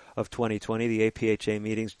November of 2020. The APHA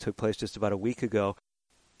meetings took place just about a week ago.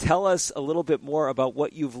 Tell us a little bit more about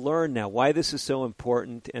what you've learned now, why this is so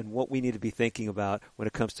important, and what we need to be thinking about when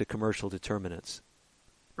it comes to commercial determinants.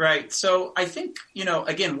 Right. So I think,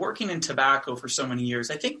 again, working in tobacco for so many years,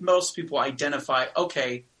 I think most people identify,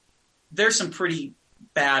 okay, there's some pretty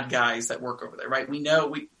bad guys that work over there, right? We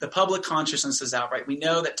know the public consciousness is out, right? We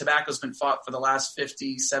know that tobacco's been fought for the last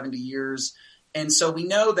 50, 70 years. And so we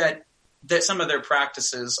know that some of their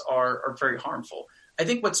practices are very harmful. I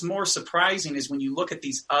think what's more surprising is when you look at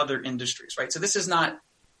these other industries, right? So this is not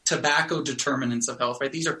tobacco determinants of health,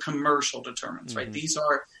 right? These are commercial determinants, right?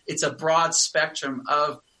 It's a broad spectrum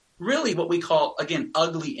of really what we call, again,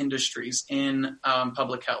 ugly industries in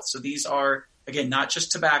public health. So these are, again, not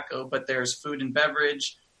just tobacco, but there's food and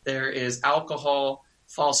beverage, there is alcohol,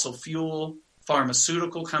 fossil fuel,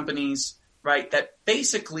 pharmaceutical companies, right? That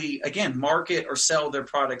basically, again, market or sell their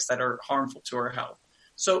products that are harmful to our health.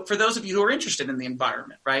 So for those of you who are interested in the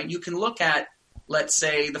environment, right, you can look at, let's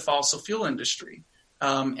say, the fossil fuel industry.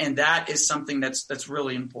 And that is something that's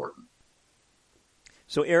really important.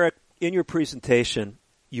 So, Eric, in your presentation,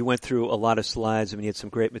 you went through a lot of slides. I mean, you had some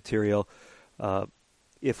great material.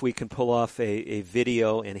 If we can pull off a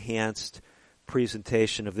video-enhanced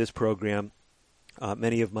presentation of this program,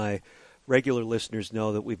 many of my regular listeners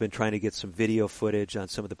know that we've been trying to get some video footage on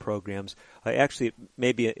some of the programs. Actually, it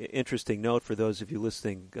may be an interesting note for those of you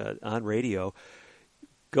listening on radio.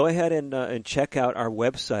 Go ahead and check out our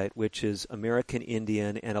website, which is American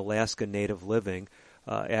Indian and Alaska Native Living.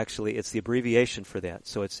 Actually, it's the abbreviation for that.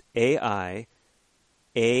 So it's AIANL.org.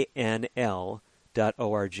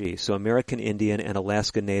 So American Indian and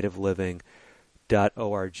Alaska Native Living.org.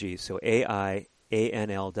 So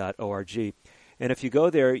AIANL.org. And if you go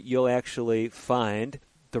there, you'll actually find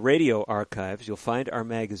the radio archives. You'll find our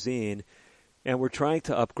magazine. And we're trying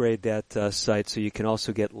to upgrade that site so you can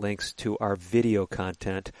also get links to our video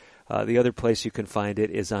content. The other place you can find it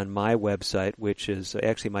is on my website, which is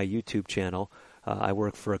actually my YouTube channel. I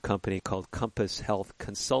work for a company called Compass Health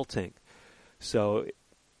Consulting. So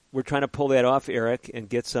we're trying to pull that off, Eric, and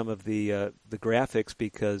get some of the graphics,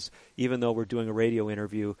 because even though we're doing a radio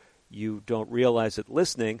interview, you don't realize it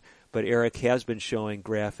listening, but Eric has been showing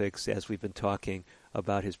graphics as we've been talking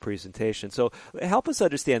about his presentation. So help us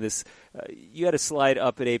understand this. You had a slide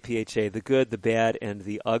up at APHA, the good, the bad, and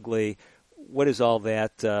the ugly. What is all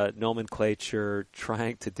that nomenclature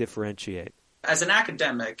trying to differentiate? As an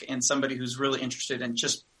academic and somebody who's really interested in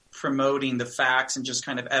just promoting the facts and just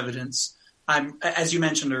kind of evidence, as you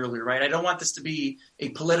mentioned earlier, right? I don't want this to be a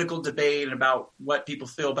political debate about what people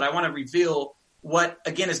feel, but I want to reveal what,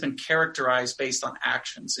 again, has been characterized based on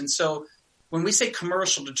actions. And so when we say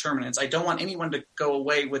commercial determinants, I don't want anyone to go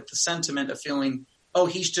away with the sentiment of feeling, oh,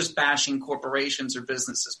 he's just bashing corporations or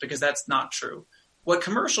businesses, because that's not true. What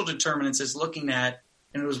commercial determinants is looking at,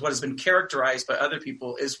 and it was what has been characterized by other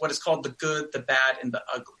people, is what is called the good, the bad, and the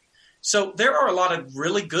ugly. So there are a lot of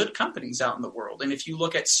really good companies out in the world. And if you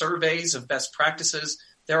look at surveys of best practices,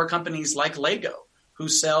 there are companies like Lego who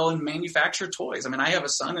sell and manufacture toys. I mean, I have a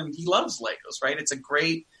son and he loves Legos, right? It's a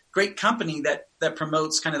great company that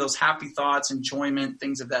promotes kind of those happy thoughts, enjoyment,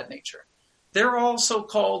 things of that nature. There are also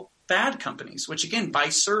called bad companies, which again, by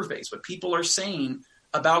surveys, what people are saying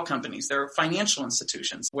about companies. There are financial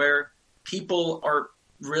institutions where people are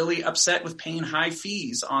really upset with paying high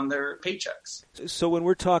fees on their paychecks. So when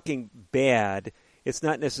we're talking bad, it's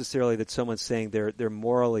not necessarily that someone's saying they're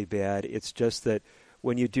morally bad. It's just that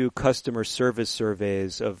when you do customer service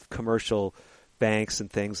surveys of commercial banks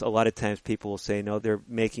and things, a lot of times people will say, no, they're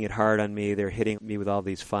making it hard on me. They're hitting me with all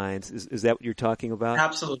these fines. Is that what you're talking about?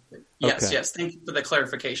 Absolutely. Yes, okay. Yes. Thank you for the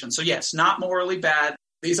clarification. So yes, not morally bad.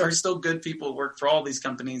 These are still good people who work for all these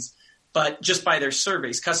companies, but just by their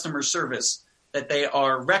surveys, customer service, that they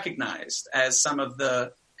are recognized as some of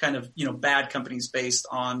the kind of, bad companies based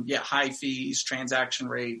on, high fees, transaction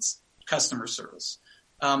rates, customer service.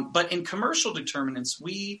 But in commercial determinants,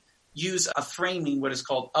 we use a framing, what is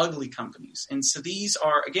called ugly companies. And so these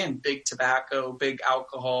are, again, big tobacco, big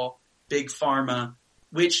alcohol, big pharma,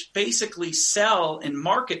 which basically sell and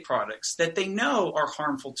market products that they know are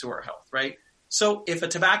harmful to our health, right? So if a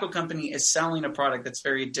tobacco company is selling a product that's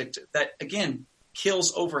very addictive, that, again,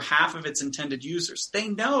 kills over half of its intended users, they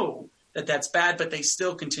know that that's bad, but they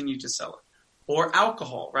still continue to sell it. Or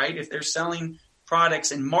alcohol, right? If they're selling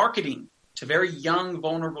products and marketing to very young,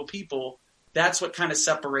 vulnerable people, that's what kind of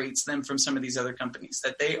separates them from some of these other companies,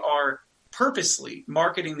 that they are purposely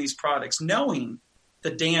marketing these products knowing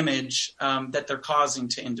the damage that they're causing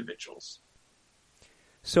to individuals.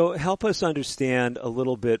 So help us understand a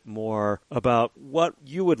little bit more about what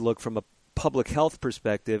you would look from a public health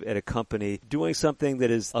perspective at a company doing something that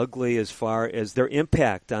is ugly as far as their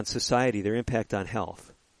impact on society, their impact on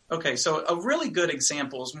health. Okay, so a really good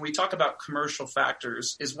example is when we talk about commercial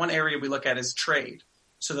factors, is one area we look at is trade.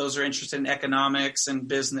 So those are interested in economics and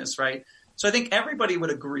business, right? So I think everybody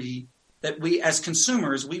would agree that we, as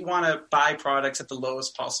consumers, we want to buy products at the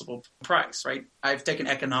lowest possible price, right? I've taken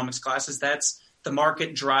economics classes. That's the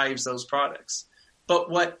market drives those products. But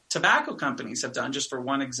what tobacco companies have done, just for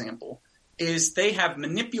one example, is they have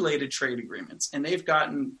manipulated trade agreements, and they've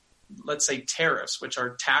gotten, let's say, tariffs, which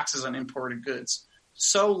are taxes on imported goods,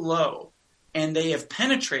 so low, and they have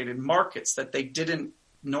penetrated markets that they didn't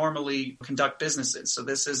normally conduct business in. So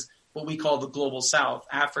this is what we call the global south,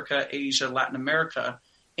 Africa, Asia, Latin America.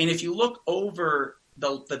 And if you look over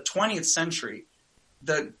the 20th century,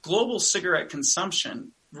 the global cigarette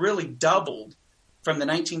consumption really doubled from the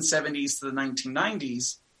 1970s to the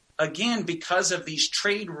 1990s, again, because of these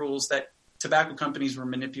trade rules that tobacco companies were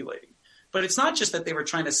manipulating. But it's not just that they were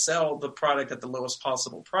trying to sell the product at the lowest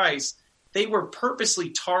possible price. They were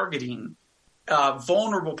purposely targeting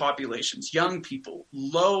vulnerable populations, young people,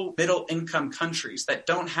 low middle income countries that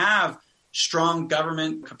don't have strong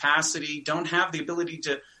government capacity, don't have the ability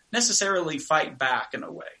to necessarily fight back in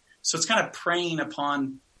a way. So it's kind of preying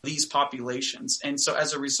upon these populations. And so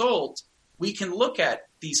as a result, we can look at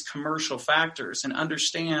these commercial factors and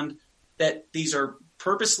understand that these are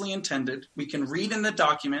purposely intended. We can read in the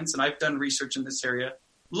documents, and I've done research in this area,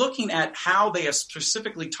 looking at how they have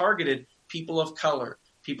specifically targeted people of color,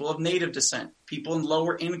 people of native descent, people in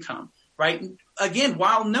lower income, right? Again,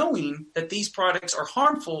 while knowing that these products are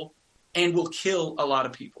harmful and will kill a lot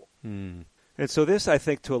of people. And so this, I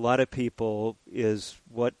think, to a lot of people is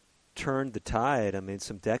what turned the tide,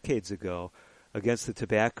 some decades ago, against the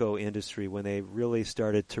tobacco industry when they really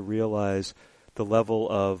started to realize the level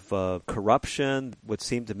of corruption, what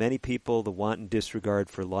seemed to many people the wanton disregard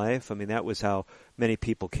for life. That was how many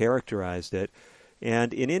people characterized it.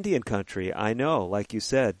 And in Indian country, I know, like you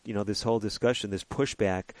said, this whole discussion, this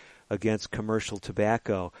pushback against commercial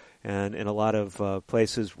tobacco. And in a lot of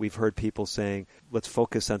places, we've heard people saying, let's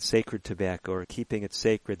focus on sacred tobacco or keeping it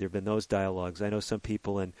sacred. There have been those dialogues. I know some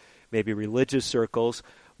people in maybe religious circles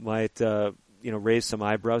might raise some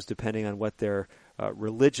eyebrows depending on what their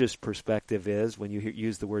religious perspective is when you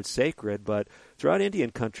use the word sacred. But throughout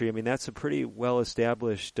Indian country, that's a pretty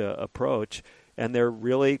well-established approach, and they're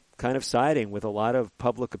really kind of siding with a lot of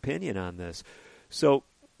public opinion on this. So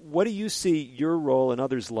what do you see your role and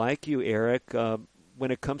others like you, Eric, when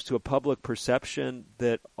it comes to a public perception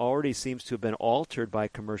that already seems to have been altered by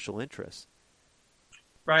commercial interests?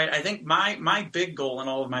 Right. I think my big goal in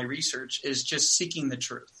all of my research is just seeking the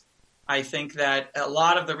truth. I think that a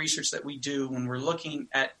lot of the research that we do when we're looking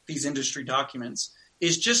at these industry documents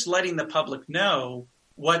is just letting the public know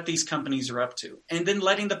what these companies are up to, and then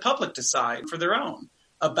letting the public decide for their own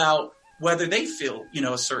about whether they feel,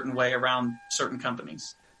 a certain way around certain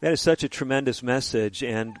companies. That is such a tremendous message,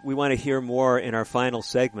 and we want to hear more in our final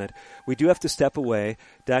segment. We do have to step away.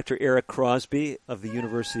 Dr. Eric Crosby of the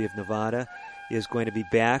University of Nevada is going to be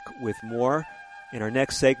back with more in our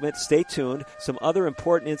next segment. Stay tuned. Some other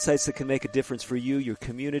important insights that can make a difference for you, your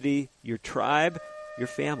community, your tribe, your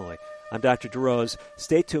family. I'm Dr. DeRose.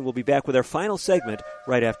 Stay tuned. We'll be back with our final segment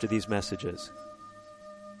right after these messages.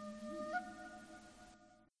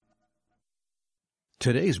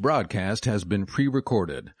 Today's broadcast has been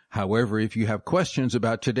pre-recorded. However, if you have questions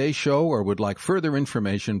about today's show or would like further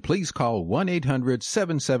information, please call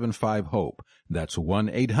 1-800-775-HOPE. That's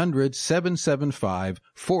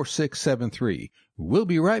 1-800-775-4673. We'll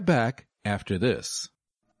be right back after this.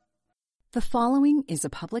 The following is a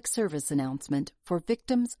public service announcement for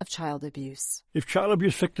victims of child abuse. If child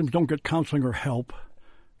abuse victims don't get counseling or help,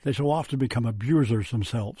 they so often become abusers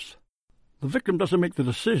themselves. The victim doesn't make the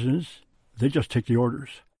decisions. They just take the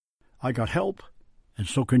orders. I got help, and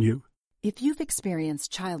so can you. If you've experienced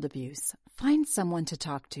child abuse, find someone to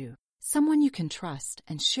talk to, someone you can trust,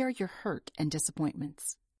 and share your hurt and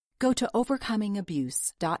disappointments. Go to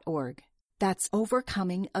overcomingabuse.org. That's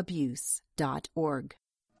overcomingabuse.org.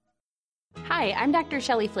 Hi, I'm Dr.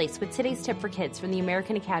 Shelley Flace with today's tip for kids from the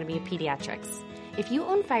American Academy of Pediatrics. If you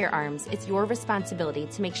own firearms, it's your responsibility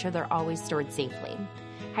to make sure they're always stored safely.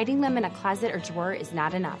 Hiding them in a closet or drawer is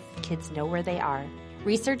not enough. Kids know where they are.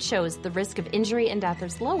 Research shows the risk of injury and death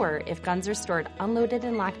is lower if guns are stored unloaded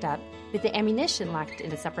and locked up, with the ammunition locked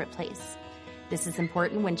in a separate place. This is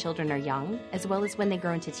important when children are young, as well as when they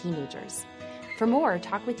grow into teenagers. For more,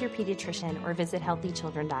 talk with your pediatrician or visit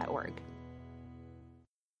healthychildren.org.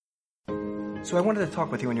 So I wanted to talk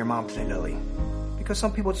with you and your mom today, Lily, because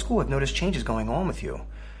some people at school have noticed changes going on with you,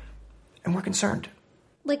 and we're concerned.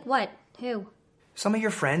 Like what? Who? Some of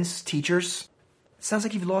your friends, teachers. It sounds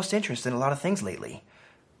like you've lost interest in a lot of things lately.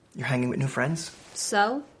 You're hanging with new friends.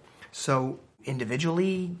 So,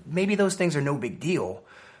 individually, maybe those things are no big deal.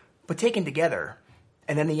 But taken together,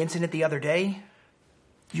 and then the incident the other day,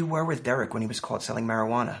 you were with Derek when he was caught selling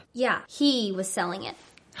marijuana. Yeah, he was selling it.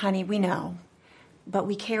 Honey, we know. But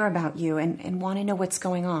we care about you and want to know what's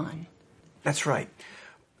going on. That's right.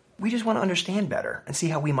 We just want to understand better and see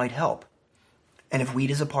how we might help. And if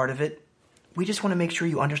weed is a part of it, we just want to make sure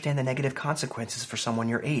you understand the negative consequences for someone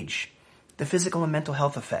your age, the physical and mental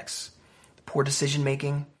health effects, the poor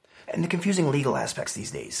decision-making, and the confusing legal aspects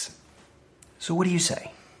these days. So what do you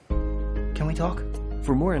say? Can we talk?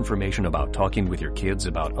 For more information about talking with your kids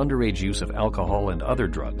about underage use of alcohol and other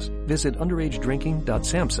drugs, visit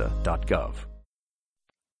underagedrinking.samhsa.gov.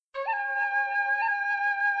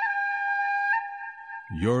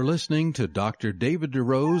 You're listening to Dr. David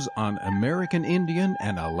DeRose on American Indian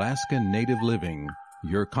and Alaskan Native Living.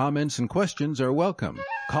 Your comments and questions are welcome.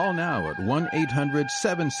 Call now at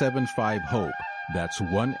 1-800-775-HOPE. That's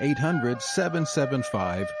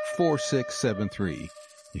 1-800-775-4673.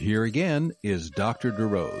 Here again is Dr.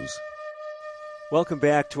 DeRose. Welcome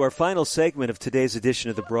back to our final segment of today's edition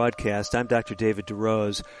of the broadcast. I'm Dr. David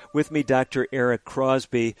DeRose. With me, Dr. Eric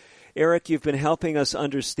Crosby. Eric, you've been helping us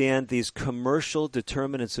understand these commercial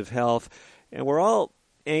determinants of health, and we're all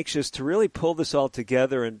anxious to really pull this all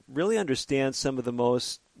together and really understand some of the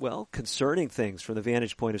most, concerning things from the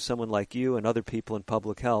vantage point of someone like you and other people in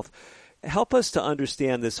public health. Help us to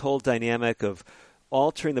understand this whole dynamic of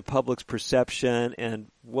altering the public's perception and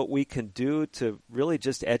what we can do to really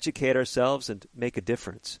just educate ourselves and make a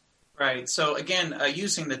difference. Right. So again,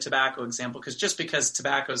 using the tobacco example, because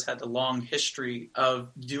tobacco's had a long history of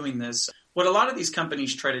doing this, what a lot of these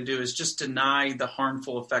companies try to do is just deny the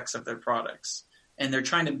harmful effects of their products. And they're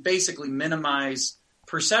trying to basically minimize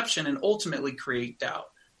perception and ultimately create doubt.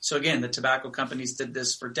 So again, the tobacco companies did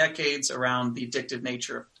this for decades around the addictive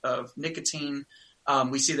nature of nicotine.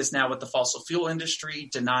 We see this now with the fossil fuel industry,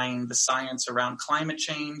 denying the science around climate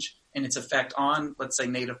change and its effect on, let's say,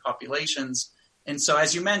 native populations. And so,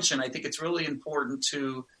 as you mentioned, I think it's really important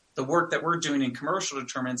to the work that we're doing in commercial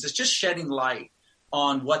determinants is just shedding light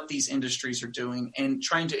on what these industries are doing and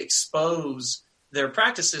trying to expose their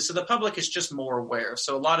practices so the public is just more aware.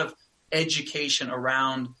 So a lot of education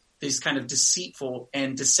around these kind of deceitful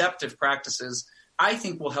and deceptive practices, I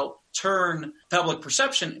think, will help turn public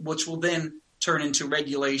perception, which will then turn into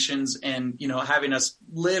regulations and, having us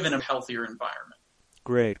live in a healthier environment.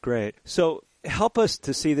 Great. So help us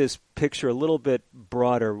to see this picture a little bit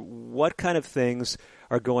broader. What kind of things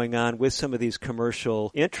are going on with some of these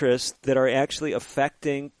commercial interests that are actually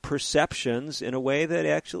affecting perceptions in a way that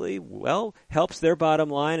actually, helps their bottom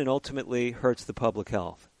line and ultimately hurts the public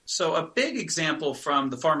health? So a big example from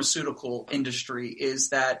the pharmaceutical industry is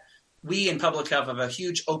that we in public health have a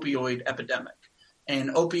huge opioid epidemic. And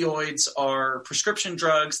opioids are prescription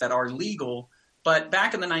drugs that are legal. But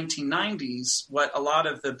back in the 1990s, what a lot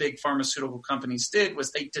of the big pharmaceutical companies did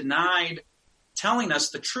was they denied telling us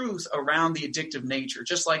the truth around the addictive nature,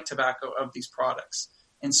 just like tobacco, of these products.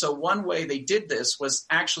 And so one way they did this was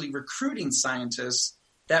actually recruiting scientists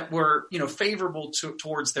that were, favorable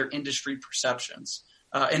towards their industry perceptions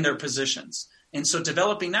and their positions. And so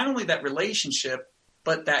developing not only that relationship,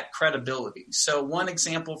 but that credibility. So one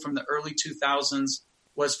example from the early 2000s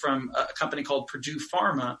was from a company called Purdue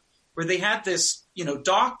Pharma, where they had this,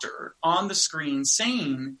 doctor on the screen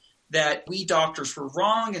saying that we doctors were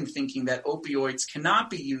wrong in thinking that opioids cannot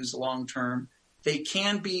be used long-term. They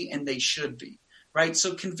can be and they should be, right?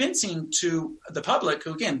 So convincing to the public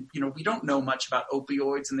who, again, we don't know much about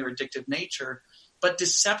opioids and their addictive nature, but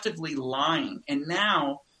deceptively lying. And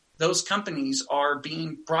now those companies are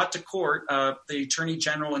being brought to court. The Attorney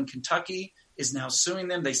General in Kentucky is now suing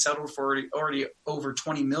them. They settled for already over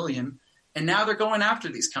 $20 million. And now they're going after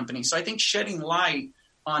these companies. So I think shedding light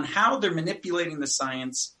on how they're manipulating the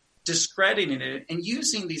science, discrediting it, and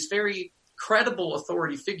using these very credible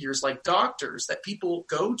authority figures like doctors that people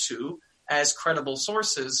go to as credible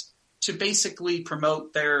sources to basically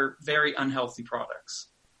promote their very unhealthy products.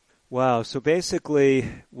 Wow. So basically,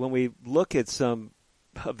 when we look at some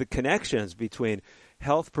of the connections between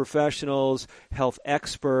health professionals, health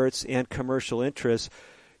experts, and commercial interests,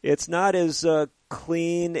 it's not as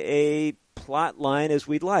clean a plot line as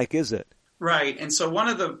we'd like, is it? Right. And so one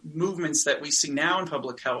of the movements that we see now in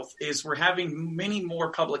public health is we're having many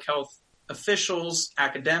more public health officials,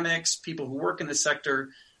 academics, people who work in the sector,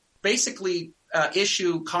 basically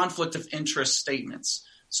issue conflict of interest statements.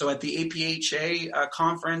 So at the APHA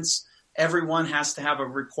conference, everyone has to have a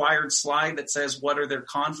required slide that says what are their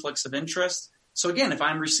conflicts of interest. So again, if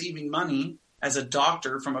I'm receiving money as a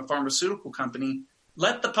doctor from a pharmaceutical company,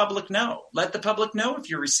 let the public know. Let the public know if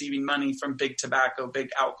you're receiving money from big tobacco, big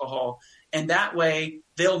alcohol. And that way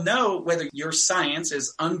they'll know whether your science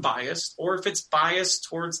is unbiased or if it's biased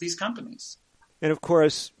towards these companies. And of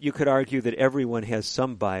course, you could argue that everyone has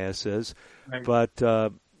some biases, right,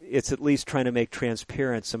 but it's at least trying to make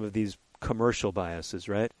transparent some of these commercial biases,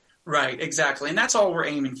 right? Right, exactly. And that's all we're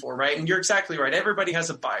aiming for, right? And you're exactly right. Everybody has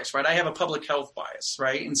a bias, right? I have a public health bias,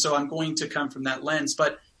 right? And so I'm going to come from that lens.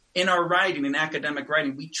 But in our writing, in academic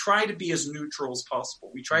writing, we try to be as neutral as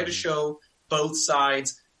possible. We try to show both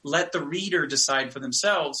sides, let the reader decide for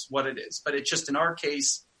themselves what it is. But it's just in our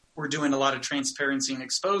case, we're doing a lot of transparency and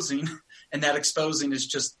exposing, and that exposing is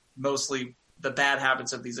just mostly the bad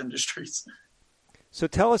habits of these industries. So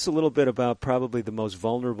tell us a little bit about probably the most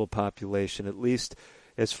vulnerable population, at least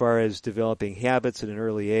as far as developing habits at an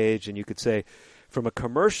early age. And you could say from a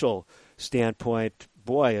commercial standpoint,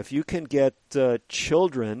 boy, if you can get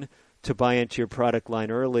children to buy into your product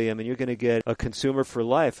line early, I mean, you're going to get a consumer for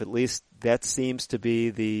life. At least that seems to be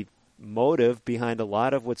the motive behind a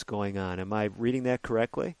lot of what's going on. Am I reading that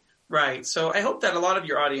correctly? Right. So I hope that a lot of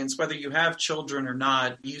your audience, whether you have children or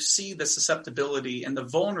not, you see the susceptibility and the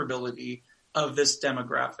vulnerability of this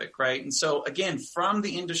demographic, right? And so again, from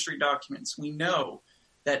the industry documents, we know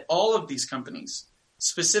that all of these companies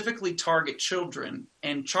specifically target children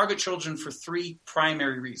and target children for three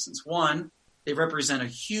primary reasons. One, they represent a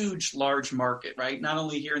huge, large market, right? Not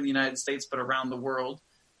only here in the United States, but around the world.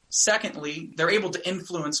 Secondly, they're able to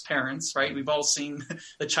influence parents, right? We've all seen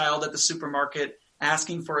the child at the supermarket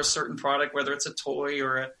asking for a certain product, whether it's a toy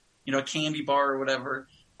or a candy bar or whatever.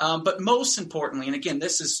 But most importantly, and again,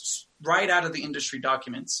 this is right out of the industry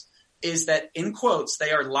documents, is that in quotes,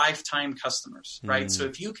 they are lifetime customers, right? So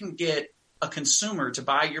if you can get a consumer to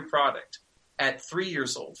buy your product at 3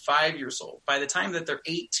 years old, 5 years old, by the time that they're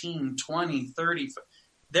 18, 20, 30,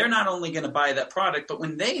 they're not only going to buy that product, but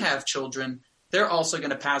when they have children, they're also going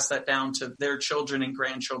to pass that down to their children and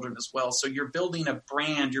grandchildren as well. So you're building a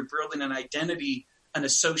brand, you're building an identity, an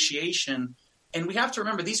association. And we have to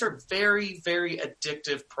remember, these are very, very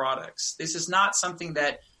addictive products. This is not something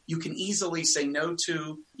that you can easily say no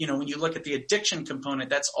to. When you look at the addiction component,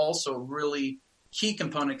 that's also a really key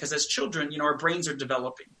component because as children, our brains are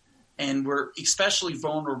developing and we're especially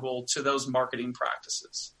vulnerable to those marketing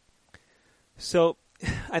practices. So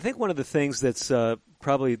I think one of the things that's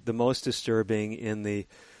probably the most disturbing in the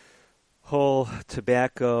whole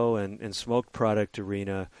tobacco and smoked product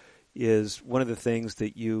arena is one of the things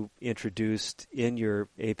that you introduced in your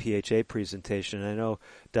APHA presentation. I know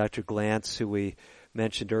Dr. Glantz, who we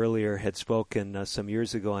mentioned earlier, had spoken some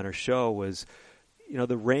years ago on our show, was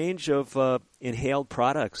the range of inhaled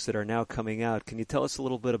products that are now coming out. Can you tell us a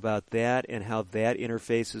little bit about that and how that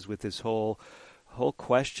interfaces with this whole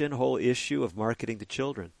issue of marketing to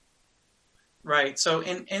children? Right. So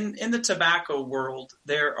in the tobacco world,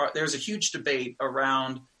 there's a huge debate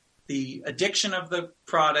around the addiction of the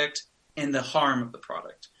product and the harm of the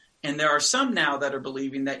product. And there are some now that are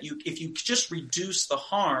believing that if you just reduce the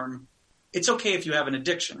harm, it's okay if you have an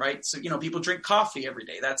addiction, right? So, people drink coffee every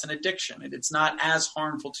day. That's an addiction, and it's not as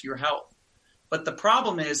harmful to your health. But the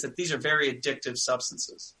problem is that these are very addictive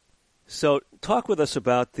substances. So talk with us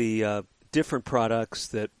about the different products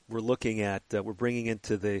that we're looking at, that we're bringing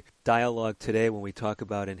into the dialogue today when we talk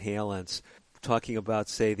about inhalants. Talking about,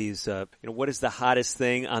 say, these, what is the hottest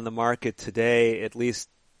thing on the market today, at least,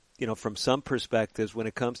 from some perspectives, when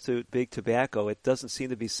it comes to big tobacco, it doesn't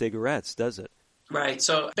seem to be cigarettes, does it? Right.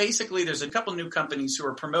 So basically, there's a couple new companies who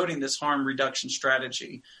are promoting this harm reduction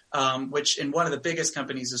strategy, which in one of the biggest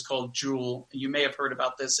companies is called Juul. You may have heard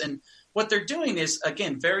about this. And what they're doing is,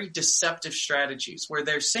 again, very deceptive strategies where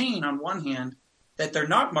they're saying on one hand that they're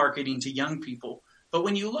not marketing to young people. But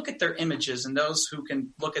when you look at their images, and those who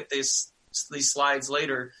can look at these slides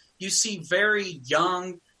later, you see very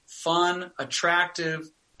young, fun, attractive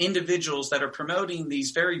individuals that are promoting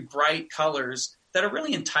these very bright colors that are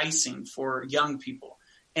really enticing for young people.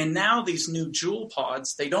 And now these new Juul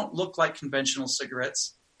pods, they don't look like conventional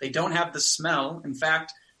cigarettes. They don't have the smell. In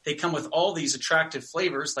fact, they come with all these attractive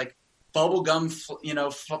flavors like bubblegum,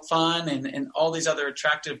 fun and all these other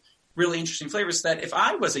attractive, really interesting flavors that if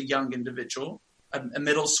I was a young individual, a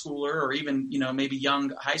middle schooler or even, maybe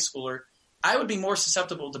young high schooler, I would be more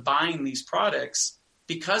susceptible to buying these products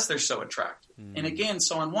because they're so attractive. And again,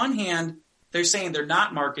 so on one hand, they're saying they're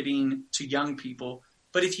not marketing to young people.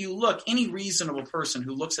 But if you look, any reasonable person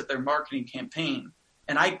who looks at their marketing campaign,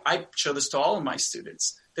 and I show this to all of my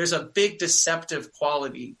students, there's a big deceptive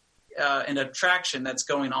quality and attraction that's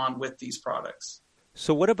going on with these products.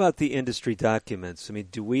 So what about the industry documents? I mean,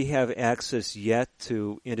 do we have access yet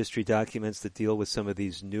to industry documents that deal with some of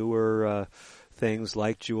these newer things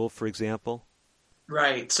like Juul, for example?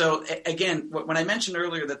 Right. So again, when I mentioned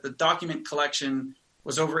earlier that the document collection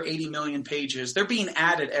was over 80 million pages, they're being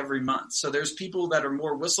added every month. So there's people that are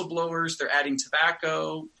more whistleblowers. They're adding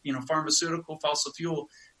tobacco, pharmaceutical, fossil fuel.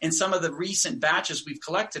 And some of the recent batches we've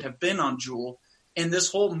collected have been on Juul. And this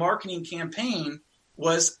whole marketing campaign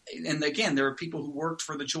was, and again, there are people who worked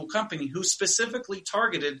for the Juul company who specifically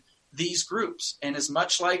targeted these groups. And as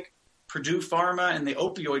much like Purdue Pharma and the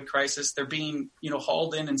opioid crisis, they're being,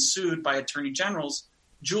 hauled in and sued by attorney generals.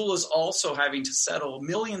 Juul is also having to settle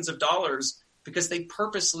millions of dollars because they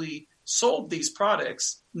purposely sold these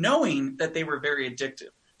products knowing that they were very addictive.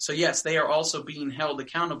 So yes, they are also being held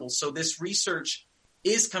accountable. So this research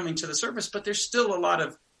is coming to the surface, but there's still a lot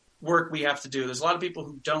of work we have to do. There's a lot of people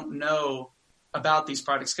who don't know about these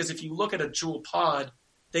products because if you look at a Juul pod,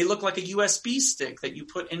 they look like a USB stick that you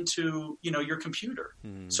put into, your computer.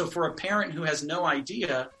 So for a parent who has no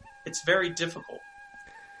idea, it's very difficult.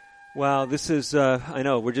 Wow, this is, I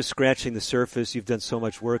know, we're just scratching the surface. You've done so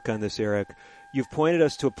much work on this, Eric. You've pointed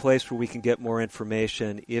us to a place where we can get more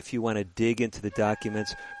information if you want to dig into the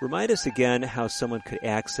documents. Remind us again how someone could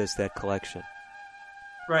access that collection.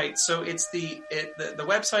 Right, so it's the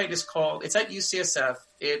website is called, it's at UCSF.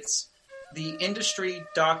 It's the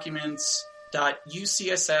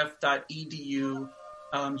industrydocuments.ucsf.edu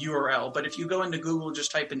URL. But if you go into Google,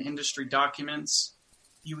 just type in industry documents,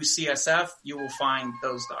 UCSF, you will find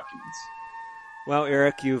those documents. Well,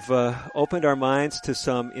 Eric, you've opened our minds to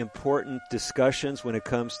some important discussions when it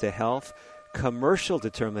comes to health, commercial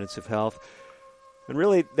determinants of health. And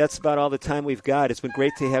really, that's about all the time we've got. It's been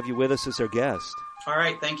great to have you with us as our guest. All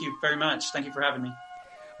right. Thank you very much. Thank you for having me.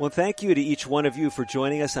 Well, thank you to each one of you for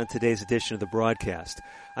joining us on today's edition of the broadcast.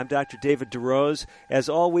 I'm Dr. David DeRose, as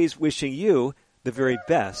always, wishing you the very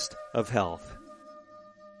best of health.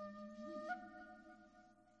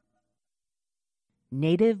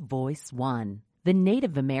 Native Voice One, the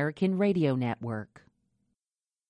Native American Radio Network.